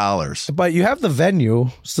 $500, but you have the venue,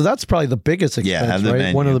 so that's probably the biggest expense. Yeah, have the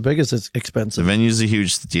venue. One of the biggest expenses. The venue's a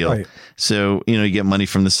huge deal. Right. So you get money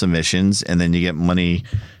from the submissions, and then you get money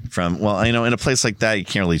from in a place like that, you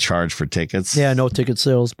can't really charge for tickets. Yeah, no ticket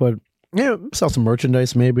sales, but sell some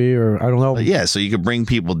merchandise maybe, or I don't know. But yeah, so you could bring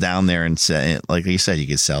people down there and say, like you said, you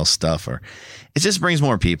could sell stuff, or it just brings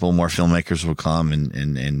more people. More filmmakers will come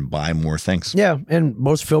and buy more things. Yeah, and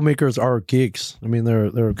most filmmakers are geeks. I mean,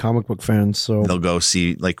 they're comic book fans, so they'll go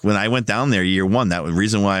see. Like when I went down there year one, that was the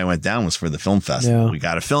reason why I went down was for the film festival. Yeah. We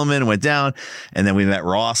got a film in, went down, and then we met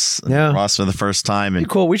Ross. Ross for the first time, and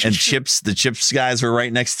cool. The Chips guys were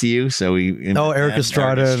right next to you, so we. Eric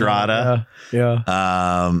Estrada.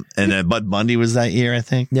 Yeah. And then Bud Bundy was that year, I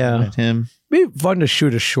think. Yeah, met him. It'd be fun to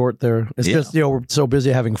shoot a short there. It's just we're so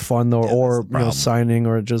busy having fun though, or signing,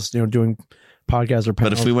 or just doing podcasts or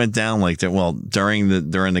panels. But if we went down like that, during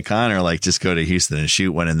the con, or like just go to Houston and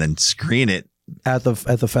shoot one and then screen it at the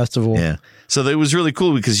festival. Yeah, so it was really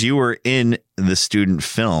cool because you were in the student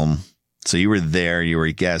film, so you were there, you were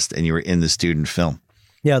a guest, and you were in the student film.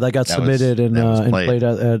 Yeah, that got submitted and played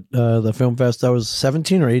at the film fest. That was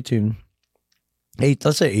 17 or 18.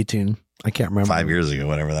 Let's say 18. I can't remember. 5 years ago,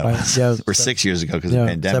 whatever that was. Yeah, or 6 years ago because of the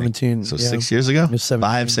pandemic. 17. So 6 years ago?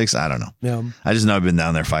 5, 6, I don't know. Yeah. I just know I've been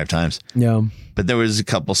down there 5 times. Yeah. But there was a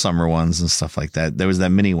couple summer ones and stuff like that. There was that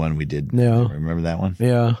mini one we did. Yeah. Remember that one?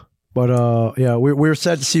 Yeah. But we were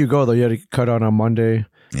sad to see you go though. You had to cut out on Monday.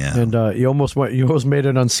 Yeah. And you almost made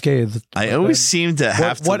it unscathed. I always seem to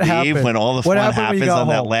have to leave when all the fun happens on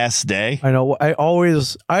that last day. I know. I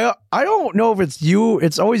don't know if it's you.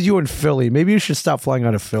 It's always you in Philly. Maybe you should stop flying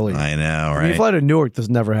out of Philly. I know, right? When you fly to Newark, this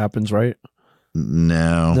never happens, right?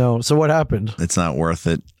 No. So what happened? It's not worth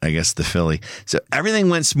it, I guess, the Philly. So everything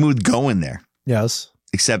went smooth going there. Yes.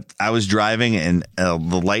 Except I was driving and the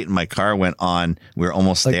light in my car went on. We were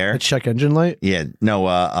almost there. The check engine light? Yeah. No,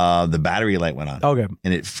 the battery light went on. Okay.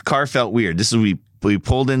 And car felt weird. This is we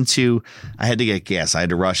pulled into. I had to get gas. I had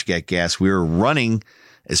to rush get gas. We were running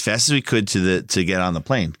as fast as we could to get on the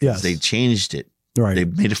plane. Yes. They changed it. Right. They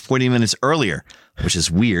made it 40 minutes earlier, which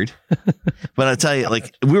is weird. But I'll tell you,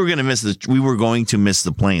 like we were going to miss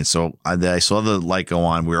the plane. So I saw the light go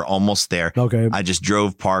on. We were almost there. Okay. I just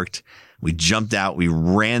drove, parked. We jumped out. We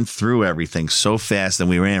ran through everything so fast, and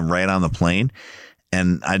we ran right on the plane.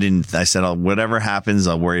 And I said, whatever happens,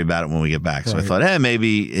 I'll worry about it when we get back. So I thought,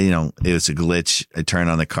 maybe, it was a glitch. I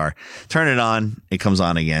turned on the car, turn it on. It comes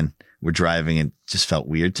on again. We're driving and it just felt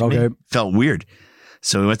weird to me. Felt weird.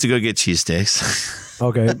 So we went to go get cheesesteaks.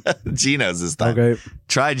 Okay. Geno's this time. Okay.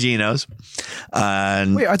 Try Geno's. Wait,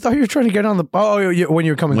 I thought you were trying to get on the, when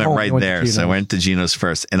you were coming home. Went right there. So I went to Geno's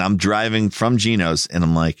first, and I'm driving from Geno's, and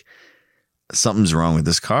I'm like, something's wrong with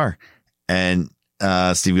this car. And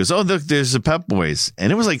Steve goes, oh, look, there's the Pep Boys.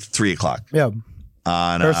 And it was like 3:00. Yeah.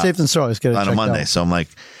 On safe and sorry. Let's get it on a Monday. Out. So I'm like,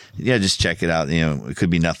 yeah, just check it out. It could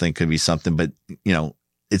be nothing, could be something. But,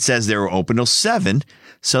 it says they were open till 7.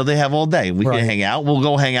 So they have all day. We can hang out. We'll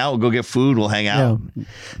go hang out. We'll go get food. We'll hang out. Yeah.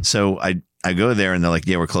 So I go there and they're like,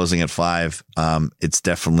 yeah, we're closing at 5. It's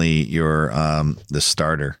definitely your the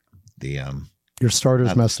starter. Your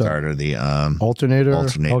starter's messed up. The alternator.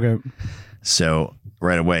 Okay. So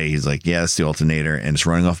right away, he's like, yeah, that's the alternator, and it's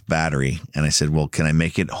running off battery. And I said, well, can I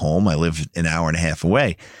make it home? I live an hour and a half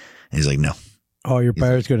away. And he's like, no. Oh, your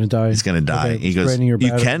battery's going to die. It's going to die. Okay, he goes, you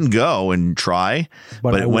can go and try,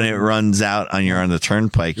 but when it runs out on the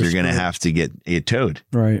turnpike, you're going to have to get it towed.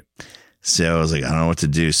 Right. So I was like, I don't know what to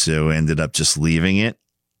do. So I ended up just leaving it.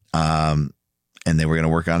 And they were going to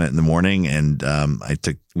work on it in the morning. And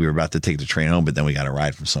we were about to take the train home, but then we got a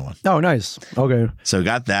ride from someone. Oh, nice. Okay. So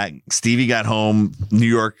got that. Stevie got home, New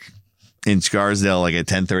York in Scarsdale, like at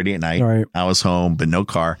 10:30 at night. Right. I was home, but no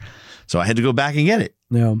car. So I had to go back and get it.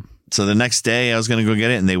 Yeah. So the next day I was going to go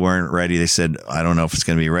get it, and they weren't ready. They said, I don't know if it's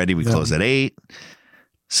going to be ready. We close at 8.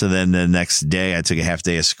 So then the next day I took a half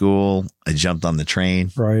day of school. I jumped on the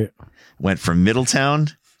train. Right. Went from Middletown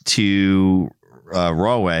to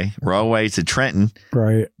Rahway to Trenton,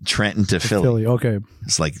 right? Trenton to Philly. Okay,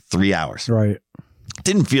 it's like 3 hours. Right.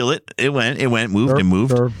 Didn't feel it. It went, moved and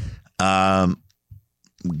moved. Sure.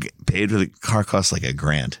 Paid for the car, cost like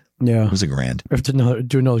 $1,000. Yeah, it was $1,000. I have to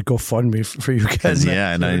do another GoFundMe for you guys.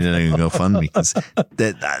 Yeah, and I didn't GoFundMe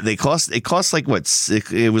because it cost like what?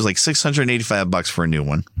 It was like $685 for a new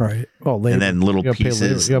one, right? Oh, labor. And then little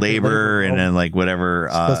pieces, labor, and then like whatever.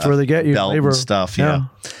 That's where they get you, belt labor and stuff. Yeah.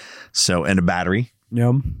 So and a battery.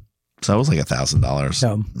 Yeah. So it was like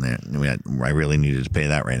 $1,000. Yeah. I really needed to pay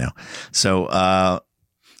that right now. So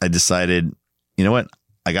I decided, you know what?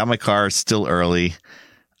 I got my car still early.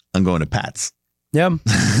 I'm going to Pat's. Yeah.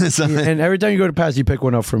 And every time you go to Pat's, you pick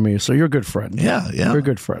one up for me. So you're a good friend. Yeah. You're a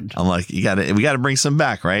good friend. I'm like, we got to bring some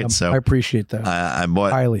back, right? So I appreciate that. I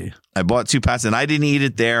bought 2 Pat's and I didn't eat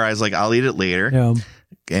it there. I was like, I'll eat it later. Yeah.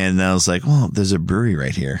 And I was like, well, there's a brewery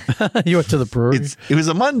right here. You went to the brewery? It was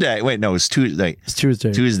a Monday. Wait, no, it was Tuesday. It's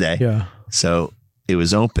Tuesday. Tuesday. Yeah. So it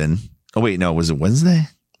was open. Oh, wait, no, was it Wednesday?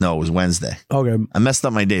 No, it was Wednesday. Okay. I messed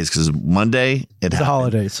up my days because Monday it's a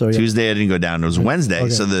holiday. So yeah. Tuesday I didn't go down. It was Wednesday. Okay.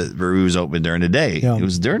 So the brewery was open during the day. Yeah. It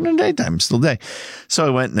was during the daytime, still day. So I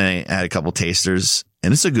went and I had a couple tasters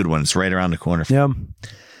and it's a good one. It's right around the corner. Yeah.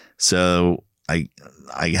 So I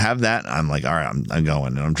have that. I'm like, all right, I'm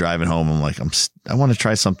going and I'm driving home. I'm like, I want to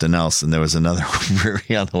try something else. And there was another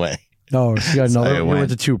brewery on the way. Oh, you got another. You went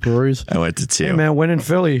to 2 breweries. I went to 2. Hey man, when in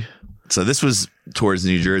Philly. So this was towards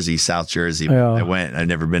New Jersey, South Jersey. Yeah. I've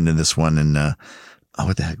never been to this one. And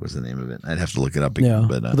what the heck was the name of it? I'd have to look it up again. Yeah.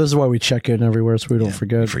 But this is why we check in everywhere so we don't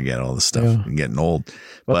forget. We forget all the stuff. Yeah. I'm getting old.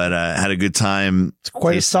 But had a good time. It's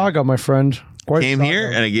quite a saga, my friend. Came here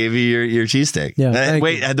and I gave you your cheesesteak. Yeah, I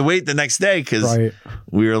had to wait the next day because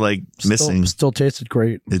we were like missing. Still tasted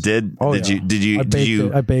great. It did. Oh, did you?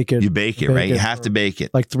 I bake it. You bake it, right? You have to bake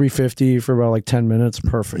it. Like 350 for about like 10 minutes.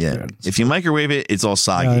 Perfect. Yeah. Man. If you microwave it, it's all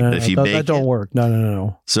soggy. But if you bake that don't work.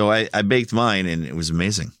 No. So I baked mine and it was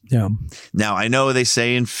amazing. Yeah. Now I know they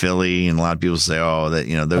say in Philly and a lot of people say, oh, that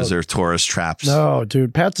those are tourist traps. No,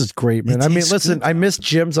 dude, Pat's is great, man. I mean, listen, I miss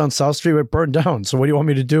gyms on South Street. It burned down. So what do you want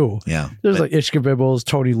me to do? Yeah. There's like Ishka Bibbles,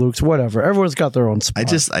 Tony Luke's, whatever. Everyone's got their own spot.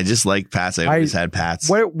 I just like Pat's. I always had Pat's.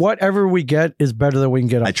 Whatever we get is better than we can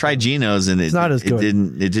get. I tried Geno's and it's not as good.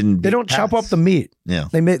 It didn't. They don't chop up the meat. Yeah.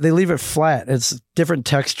 They leave it flat. It's different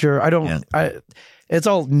texture. It's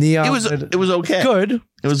all neon. It was okay. It was good.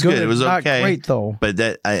 It was good. It was not okay. Great though. But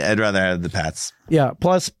I'd rather have the Pats. Yeah.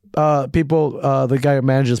 Plus, the guy who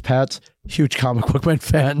manages Pat's, huge comic book man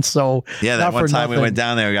fan. So yeah, that one time we went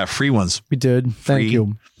down there, we got free ones. We did. Thank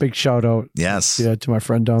you. Big shout out. Yes. Yeah, to my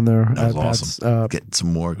friend down there. That was awesome. Get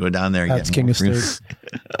some more. Go down there and Pat's get King more of Steaks.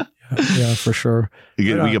 Yeah, for sure. We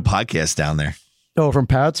get podcast down there. Oh, from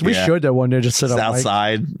Pat's? We should that one day just sit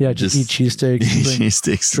outside. Yeah, just eat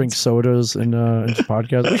cheesesteaks, drink sodas and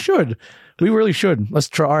podcast. We should. We really should. Let's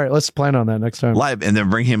try. All right, let's plan on that next time. Live and then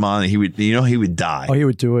bring him on. He would die. Oh, he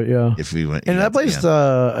would do it. Yeah. If we went. And that place,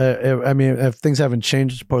 I mean, if things haven't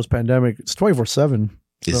changed post pandemic, it's 24/7.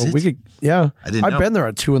 Is it? We could. Yeah. I've been there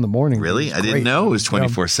at 2 a.m. Really? I didn't know it was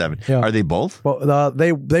 24/7. Yeah. Are they both? Well,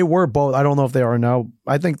 they were both. I don't know if they are now.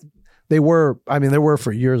 I think they were. I mean, they were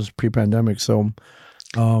for years pre-pandemic. So.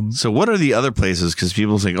 So what are the other places? Because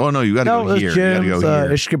people think, oh no, you got to go here. Gyms, you got to go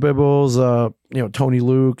here. Ishka Bibbles, Tony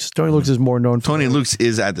Luke's. Tony Luke's is more known. Tony Luke's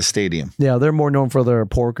is at the stadium. Yeah, they're more known for their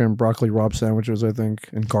pork and broccoli rabe sandwiches, I think,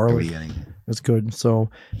 and garlic. That's good. So,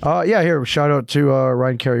 here, shout out to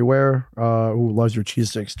Ryan Carey Ware, who loves your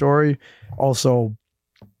cheesesteak story. Also,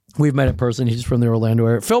 we've met in person. He's from the Orlando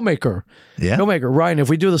area. Filmmaker. Yeah. Filmmaker. Ryan, if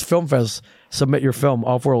we do this film fest, submit your film.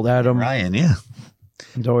 Off-World Adam. Ryan, yeah.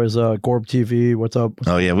 It's always Gorb TV. What's up?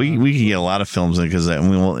 Oh yeah, we can get a lot of films in because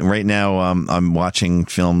right now I'm watching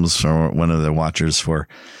films for one of the watchers for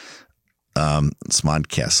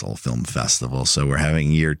Smodcastle Film Festival. So we're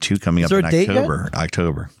having year 2 coming up in October.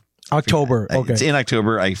 October. Okay, it's in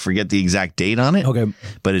October. I forget the exact date on it. Okay,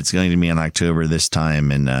 but it's going to be in October this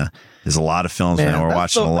time, and there's a lot of films. Man, we're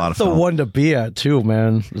watching a lot of films. That's the one to be at too,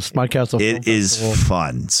 man. The Smodcastle. It is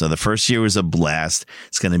fun. So the first year was a blast.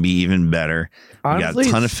 It's going to be even better. Honestly, we got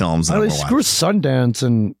a ton of films. Screw Sundance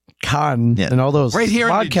and Cannes and all those. Right here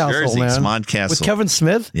in New Jersey, man. Smodcastle. With Kevin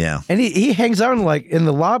Smith. Yeah. And he hangs out in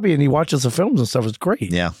the lobby and he watches the films and stuff. It's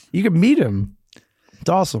great. Yeah. You can meet him. It's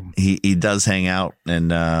awesome. He does hang out. And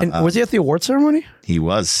was he at the award ceremony? He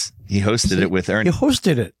was. He hosted it with Ernie. He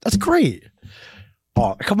hosted it. That's great.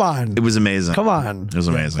 Oh, come on. It was amazing. Come on. It was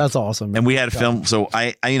amazing. That's awesome. And we had a film. So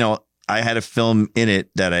I had a film in it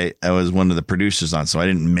that I was one of the producers on. So I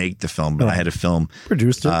didn't make the film, but I had a film.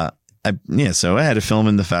 Produced it. So I had a film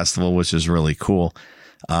in the festival, which is really cool.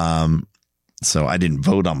 So I didn't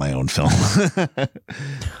vote on my own film.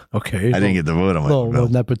 Okay. I didn't get to vote on my own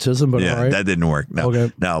film. Nepotism, but yeah, all right. that didn't work. No,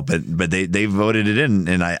 okay. no, but they voted it in,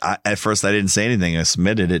 and I at first I didn't say anything. I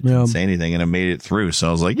submitted it, didn't say anything, and I made it through. So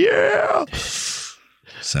I was like, yeah.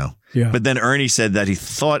 So, but then Ernie said that he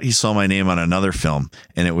thought he saw my name on another film,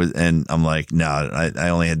 and I'm like, no, I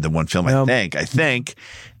only had the one film. I think.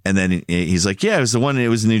 And then he's like, yeah, it was the one. It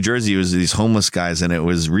was in New Jersey. It was these homeless guys, and it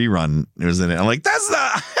was Rerun. It was in it. I'm like, that's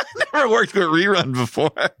not. I never worked with Rerun before.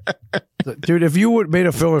 Dude, if you would made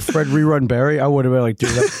a film with Fred Rerun Barry, I would have been like,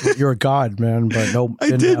 dude, you're a god, man. But nope,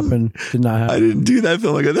 didn't happen. Did not happen. I didn't do that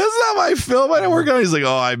film. I go, that's not my film. I didn't work on it. He's like,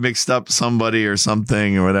 oh, I mixed up somebody or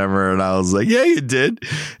something or whatever. And I was like, yeah, you did.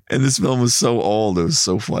 And this film was so old. It was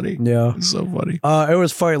so funny. Yeah, it was so funny. It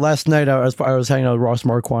was funny. Last night I was hanging out with Ross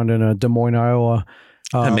Marquand in Des Moines, Iowa.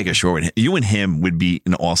 I'd make a short with him. You and him would be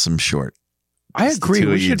an awesome short. I agree.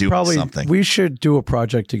 We should do a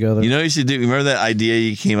project together. You know what you should do? Remember that idea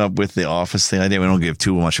you came up with, the Office thing? We don't give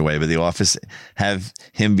too much away, but the Office, have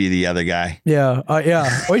him be the other guy. Yeah.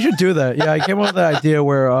 We should do that. Yeah, I came up with the idea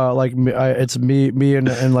where it's me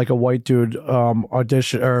and like a white dude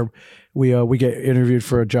audition, or we get interviewed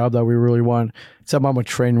for a job that we really want. Except I'm a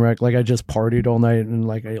train wreck. Like I just partied all night and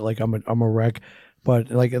I'm a wreck.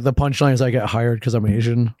 But like the punchline is I get hired because I'm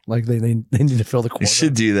Asian. Like they need to fill the quota. You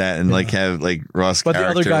should do that and like have like Ross character the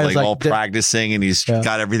other guy like all practicing and he's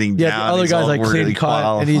got everything down. The other guy's like clean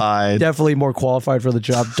cut and he's definitely more qualified for the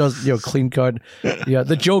job. Does clean cut. Yeah.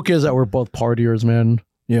 The joke is that we're both partiers, man.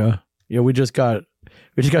 Yeah. Yeah. We just got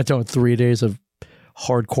done with 3 days of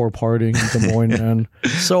hardcore partying in Des Moines, man.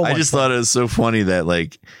 So much I just thought it was so funny that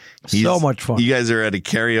like so much fun. You guys are at a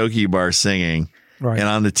karaoke bar singing, right? And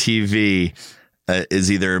on the TV.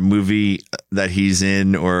 Is either a movie that he's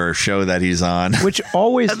in or a show that he's on, which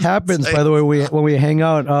always happens. By the way, when we hang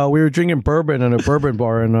out, we were drinking bourbon in a bourbon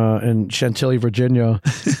bar in Chantilly, Virginia.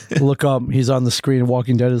 Look up, he's on the screen.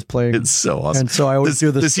 Walking Dead is playing. It's so awesome. And so I always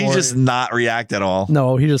do this. Does he just not react at all?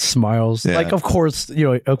 No, he just smiles. Yeah. Like, of course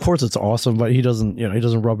it's awesome, but he doesn't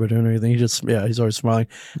rub it in or anything. He's always smiling.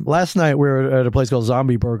 Last night we were at a place called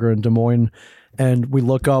Zombie Burger in Des Moines, and we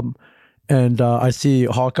look up. And I see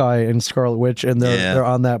Hawkeye and Scarlet Witch, and they're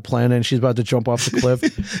on that planet, and she's about to jump off the cliff.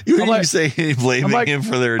 You say blaming him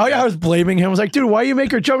for their death. Yeah, I was blaming him. I was like, dude, why you make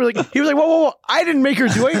her jump? He was like, whoa, I didn't make her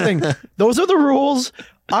do anything. Those are the rules.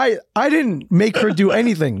 I didn't make her do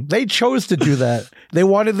anything. They chose to do that. They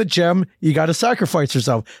wanted the gem. You got to sacrifice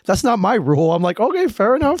yourself. That's not my rule. I'm like, okay,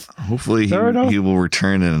 fair enough. Hopefully he will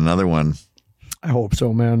return in another one. I hope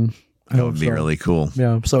so, man. That would be really cool.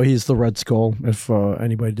 Yeah. So he's the Red Skull, if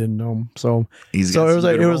anybody didn't know him. So it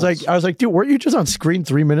was like I was like, dude, weren't you just on screen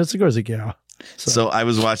 3 minutes ago? I was like, yeah. So I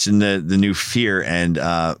was watching the new Fear, and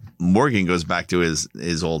Morgan goes back to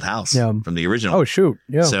his old house from the original. Oh shoot.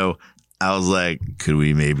 Yeah. So I was like, could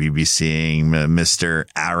we maybe be seeing Mr.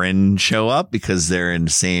 Aaron show up because they're in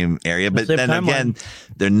the same area? But then again,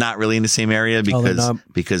 they're not really in the same area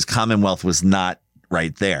because Commonwealth was not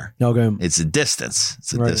right there. Okay. It's a distance.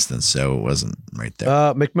 Distance, so it wasn't right there.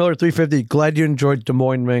 McMiller 350. Glad you enjoyed Des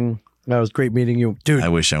Moines, Ming. That was great meeting you, dude. I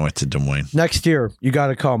wish I went to Des Moines. Next year, you got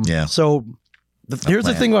to come. Yeah. So here's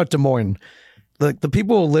the thing about Des Moines. The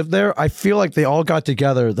people who live there, I feel like they all got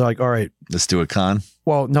together. They're like, all right, let's do a con.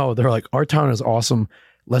 Well, no, they're like, our town is awesome.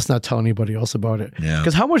 Let's not tell anybody else about it. Yeah.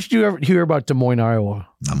 Because how much do you ever hear about Des Moines, Iowa?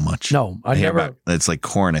 Not much. No, I never. It's like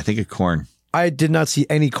corn. I think of corn. I did not see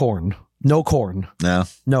any corn. No corn. No.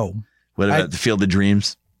 What about the Field of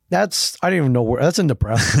Dreams? I didn't even know where. That's in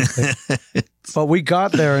Nebraska. But we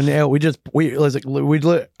got there and I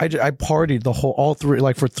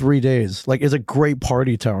partied for 3 days. Like, it's a great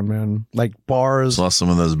party town, man. Like bars. Saw some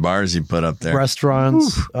of those bars you put up there.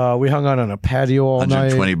 Restaurants. We hung out on a patio all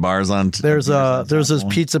 120 night. bars on. There's this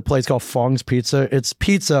pizza place called Fong's Pizza. It's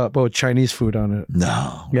pizza but with Chinese food on it.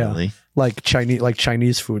 No, yeah. Really? Like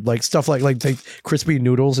Chinese food, like stuff like crispy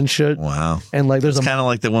noodles and shit. Wow. And like there's kind of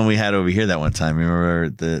like the one we had over here that one time. Remember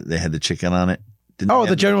they had the chicken on it?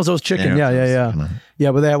 The General Tso's chicken. Yeah.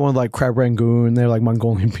 Yeah, but they had one like crab rangoon. They're like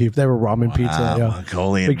Mongolian beef. They were ramen pizza. Yeah.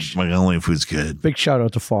 Mongolian food's good. Big shout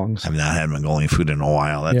out to Fong's. I've not had Mongolian food in a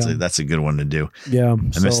while. That's a good one to do. Yeah.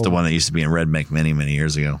 I missed the one that used to be in Red Bank many, many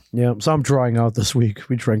years ago. Yeah. So I'm drawing out this week.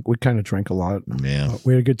 We kind of drank a lot. Yeah.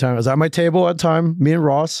 We had a good time. I was at my table at time. Me and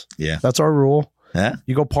Ross. Yeah. That's our rule. Yeah.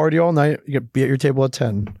 You go party all night. You get be at your table at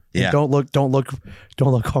 10. Yeah. And don't look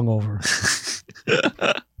hungover.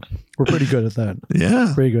 We're pretty good at that.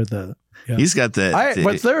 Yeah. Pretty good at that. Yeah. He's got that.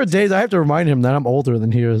 But there are days I have to remind him that I'm older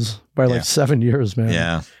than he is by like 7 years, man.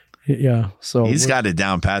 Yeah. Yeah. So he's got it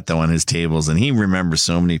down pat though on his tables, and he remembers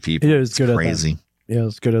so many people. He is good crazy. at that. Yeah,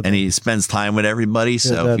 it's good. And he spends time with everybody.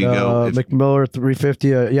 So that, if you go, McMiller 350.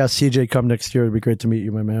 Yeah, CJ, come next year. It'd be great to meet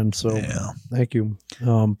you, my man. So thank you.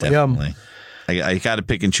 Definitely. I got to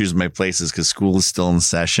pick and choose my places because school is still in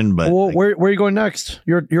session. But where are you going next?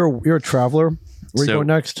 You're a traveler. Where are you going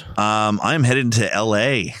next? I'm headed to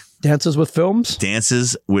LA. Dances with Films?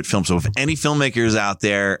 Dances with Films. So if any filmmakers out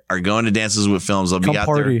there are going to Dances with Films, I'll be out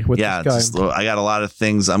party there. With this guy. I got a lot of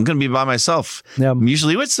things. I'm going to be by myself. Yeah. I'm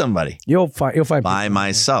usually with somebody. You'll find by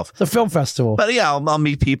myself. It's a film festival. But yeah, I'll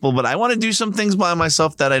meet people. But I want to do some things by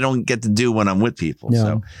myself that I don't get to do when I'm with people. Yeah.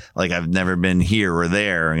 So like I've never been here or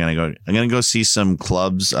there. I'm gonna go see some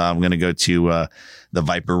clubs. I'm gonna go to the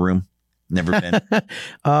Viper Room. Never been.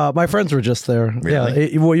 My friends were just there.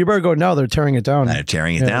 Really? Yeah. Well, you better go now. They're tearing it down. They're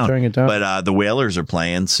tearing it down. But the Whalers are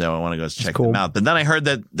playing, so I want to go check them out. But then I heard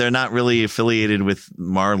that they're not really affiliated with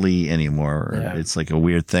Marley anymore. Yeah. It's like a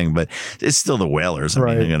weird thing, but it's still the Whalers. I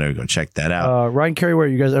mean, I'm going to go check that out. Ryan Carey,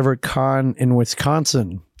 you guys ever con in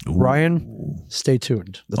Wisconsin? Ooh. Ryan, stay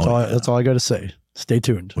tuned. That's all I got to say. Stay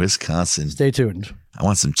tuned. Wisconsin. Stay tuned. I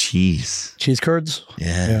want some cheese. Cheese curds?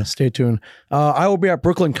 Yeah. Stay tuned. I will be at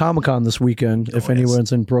Brooklyn Comic-Con this weekend. If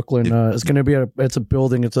anyone's in Brooklyn, it's going to be it's a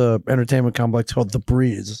building. It's a entertainment complex called The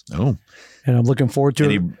Breeze. Oh. And I'm looking forward to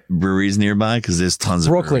Any breweries nearby? Because there's tons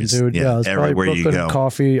of Brooklyn, breweries. dude. Yeah, everywhere Brooklyn you go.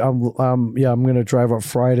 Coffee. I'm going to drive up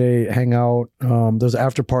Friday, hang out. There's an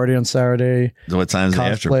after party on Saturday. What time's the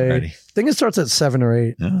after party? I think it starts at 7 or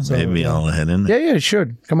 8. Yeah, so, maybe I'll head in there. Yeah, it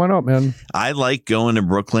should. Come on up, man. I like going to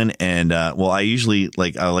Brooklyn and I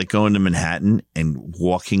like going to Manhattan and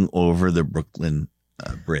walking over the Brooklyn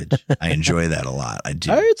Bridge. I enjoy that a lot. I do.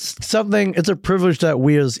 It's a privilege that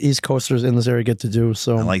we as East Coasters in this area get to do.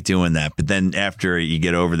 So I like doing that. But then after you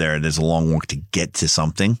get over there, there's a long walk to get to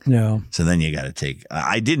something. Yeah. So then you got to take.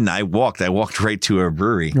 I didn't. I walked right to a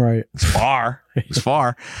brewery. Right. It's far. It's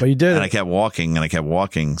far. But you did. And I kept walking.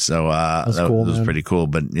 So that was pretty cool.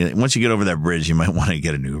 But once you get over that bridge, you might want to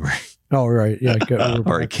get an Uber. Oh, right. Yeah.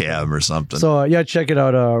 Or a cab or something. So, check it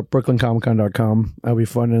out. BrooklynComicCon.com. That'll be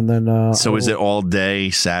fun. And then. So is it all day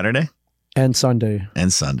Saturday? And Sunday.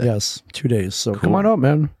 Yes. 2 days. So come on up,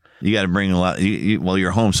 man. You got to bring a lot.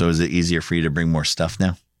 You're home. So is it easier for you to bring more stuff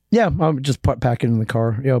now? Yeah. I'll just pack it in the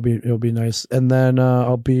car. Yeah, it'll be nice. And then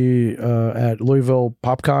I'll be at Louisville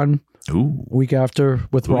PopCon. Ooh. Week after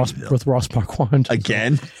with Ross Marquand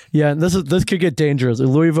again. Yeah, and this could get dangerous.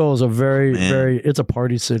 Louisville is a very it's a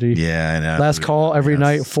party city. Yeah, I know. Last call every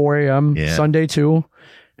night, 4 a.m. Sunday too,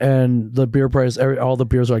 and the beer price. All the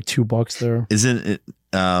beers are like $2 there. Isn't it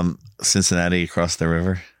Cincinnati across the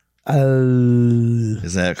river?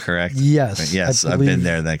 Is that correct? Yes. I've been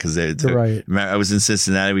there then because right. I was in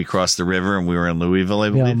Cincinnati. We crossed the river and we were in Louisville, I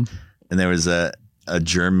believe, and there was a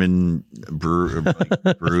German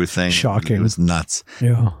brew thing. Shocking. It was nuts.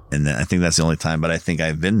 Yeah. And I think that's the only time, but I think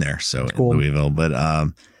I've been there. So cool. In Louisville. But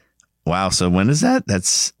wow. So when is that?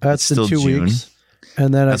 That's still in 2 June. weeks.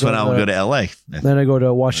 And then that's when I'll go to LA. Then I go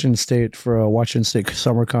to Washington State for a Washington State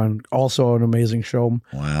SummerCon. Also an amazing show.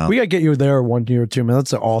 Wow. We got to get you there 1 year or two, man.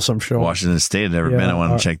 That's an awesome show. Washington State. I've never been. I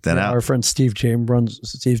want to check that out. Our friend Steve James runs.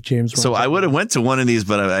 So I would have went to one of these,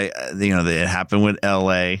 but it happened with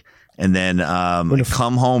LA. And then I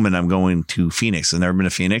come home and I'm going to Phoenix. I've never been to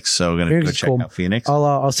Phoenix, so I'm going to go check out Phoenix.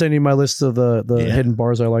 I'll send you my list of the hidden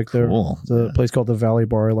bars I like there. Cool. The place called the Valley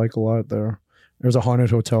Bar I like a lot there. There's a haunted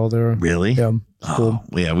hotel there. Really? Yeah. Cool.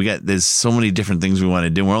 Yeah, there's so many different things we want to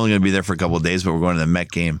do. We're only going to be there for a couple of days, but we're going to the Met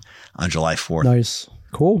game on July 4th. Nice.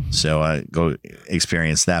 Cool. So go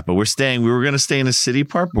experience that. But we were going to stay in a city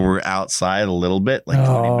park, but we're outside a little bit, like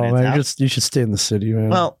 20 minutes out. You should stay in the city, man.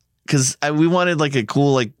 Well, because we wanted like a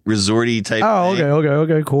cool, like resorty type thing.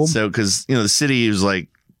 Okay, cool. So, because, the city is like,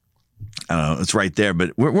 I don't know, it's right there,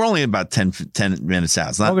 but we're only about 10 minutes out.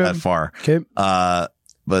 It's not that far. Okay.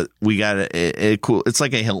 But we got a cool, it's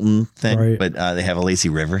like a Hilton thing, right. But they have a lazy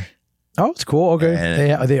river. Oh, it's cool. Okay.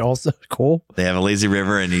 And they also cool. They have a lazy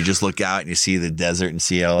river and you just look out and you see the desert and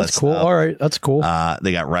see all that's cool. Stuff. All right. That's cool.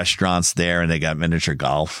 They got restaurants there and they got miniature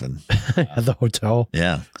golf and at the hotel.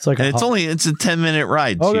 Yeah. It's a 10-minute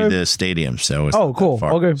ride to the stadium. So it's cool.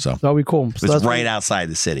 Okay. So that'll be cool. So it's right outside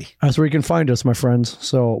the city. That's where you can find us, my friends.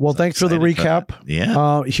 So thanks for the recap.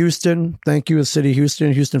 Yeah. Houston. Thank you, City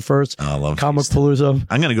Houston first. I love Comicpalooza.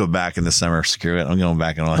 I'm going to go back in the summer. Screw it. I'm going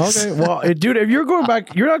back in August. Okay. Well, dude, if you're going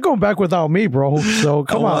back, you're not going back without me, bro. So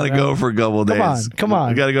come on. I want to go for a couple of days. Come on.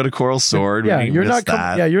 We got to go to Coral Sword. Yeah, you're not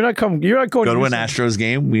coming. Yeah, you're not coming. You're not going. Go to an Astros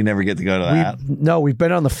game. We never get to go to that. We've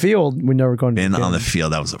been on the field. We never gone. Been on the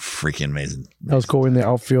field. That was a freaking amazing. That was cool in the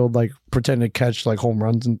outfield, like pretending to catch like home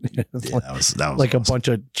runs and that was like awesome. A bunch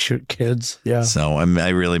of kids. Yeah. So I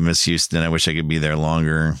really miss Houston. I wish I could be there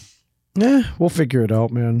longer. We'll figure it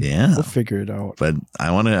out, man. Yeah, we'll figure it out. But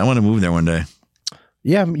I want to move there one day.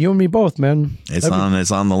 Yeah, you and me both, man. It's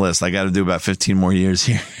on the list. I got to do about 15 more years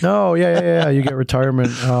here. No, yeah. You get retirement.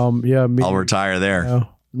 Yeah, me. I'll retire there.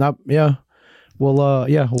 Well,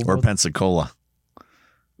 or Pensacola.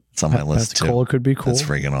 It's on my list too. Pensacola could be cool. That's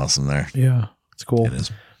freaking awesome there. Yeah, it's cool. It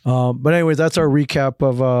is. But anyways, that's our recap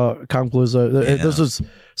of Comicpalooza. Yeah. This was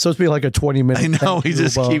supposed to be like a 20-minute. I know, we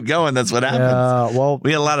just keep going. That's what happens. Yeah, well,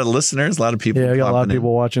 we had a lot of listeners, a lot of people. Yeah, I got a lot of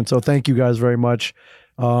people watching. So thank you guys very much.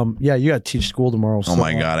 Yeah, you got to teach school tomorrow. Oh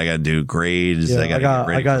my God, I got to do grades. Yeah, I got to get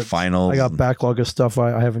ready for finals. I got backlog of stuff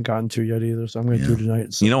I haven't gotten to yet either. So I'm going to do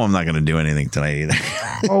tonight. So. You know, I'm not going to do anything tonight either.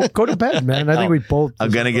 Oh, go to bed, man. I think we both.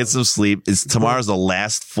 I'm going to get some sleep. Tomorrow's the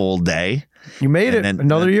last full day. You made it.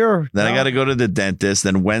 Another year. Then I got to go to the dentist.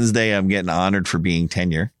 Then Wednesday, I'm getting honored for being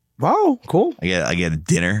tenure. Wow, cool. I get a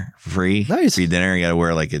dinner free. Nice. Free dinner. I got to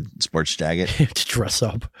wear like a sports jacket. To dress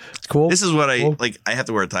up. It's cool. This is what I like. I have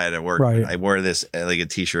to wear a tie at work. Right. I wear this like a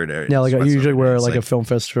t-shirt. Yeah, like I usually wear like a film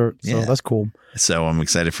fest shirt. So that's cool. So I'm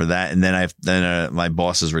excited for that. And then my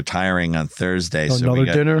boss is retiring on Thursday. So another we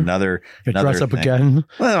got dinner. Another dress up thing. Again.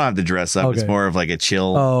 Well, I don't have to dress up. Okay. It's more of like a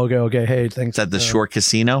chill. Oh, okay. Hey, thanks. It's at the Shore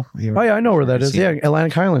Casino. Oh yeah, I know where that is. Yeah,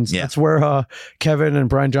 Atlantic Highlands. Yeah. That's where Kevin and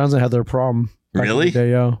Brian Johnson had their prom. Really?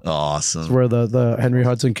 Yeah. Awesome. It's where the Henry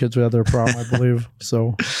Hudson kids had their prom, I believe.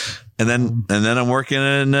 So, and then I'm working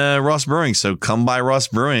in Ross Brewing. So come by Ross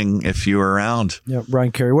Brewing if you're around. Yeah,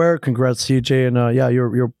 Brian Carey Ware. Congrats, CJ,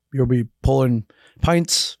 and you'll be pulling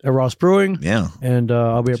pints at Ross Brewing. Yeah, and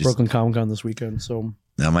I'll be at Brooklyn Comic Con this weekend. So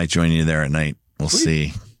I might join you there at night. We'll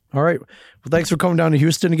see. All right. Well, thanks for coming down to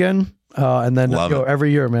Houston again. And then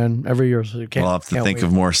every year, man, every year. So we'll have to think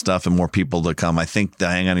of more stuff and more people to come. I think the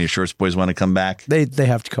Hang On to Your Shorts boys want to come back. They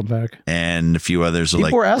have to come back. And a few others are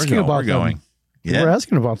people were asking about them. Yeah. We're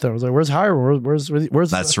asking about them. I was like, "Where's Hiram? Where's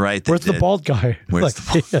That's right. Where's the bald guy? Where's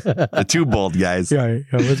the two bald guys? Yeah.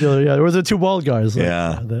 Where's the two bald guys?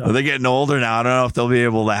 Like, they're getting older now. I don't know if they'll be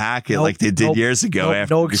able to hack it like they did years ago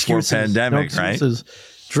before pandemic, right?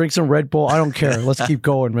 Drink some Red Bull. I don't care. Let's keep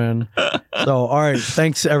going, man. So, all right.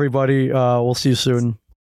 Thanks, everybody. We'll see you soon.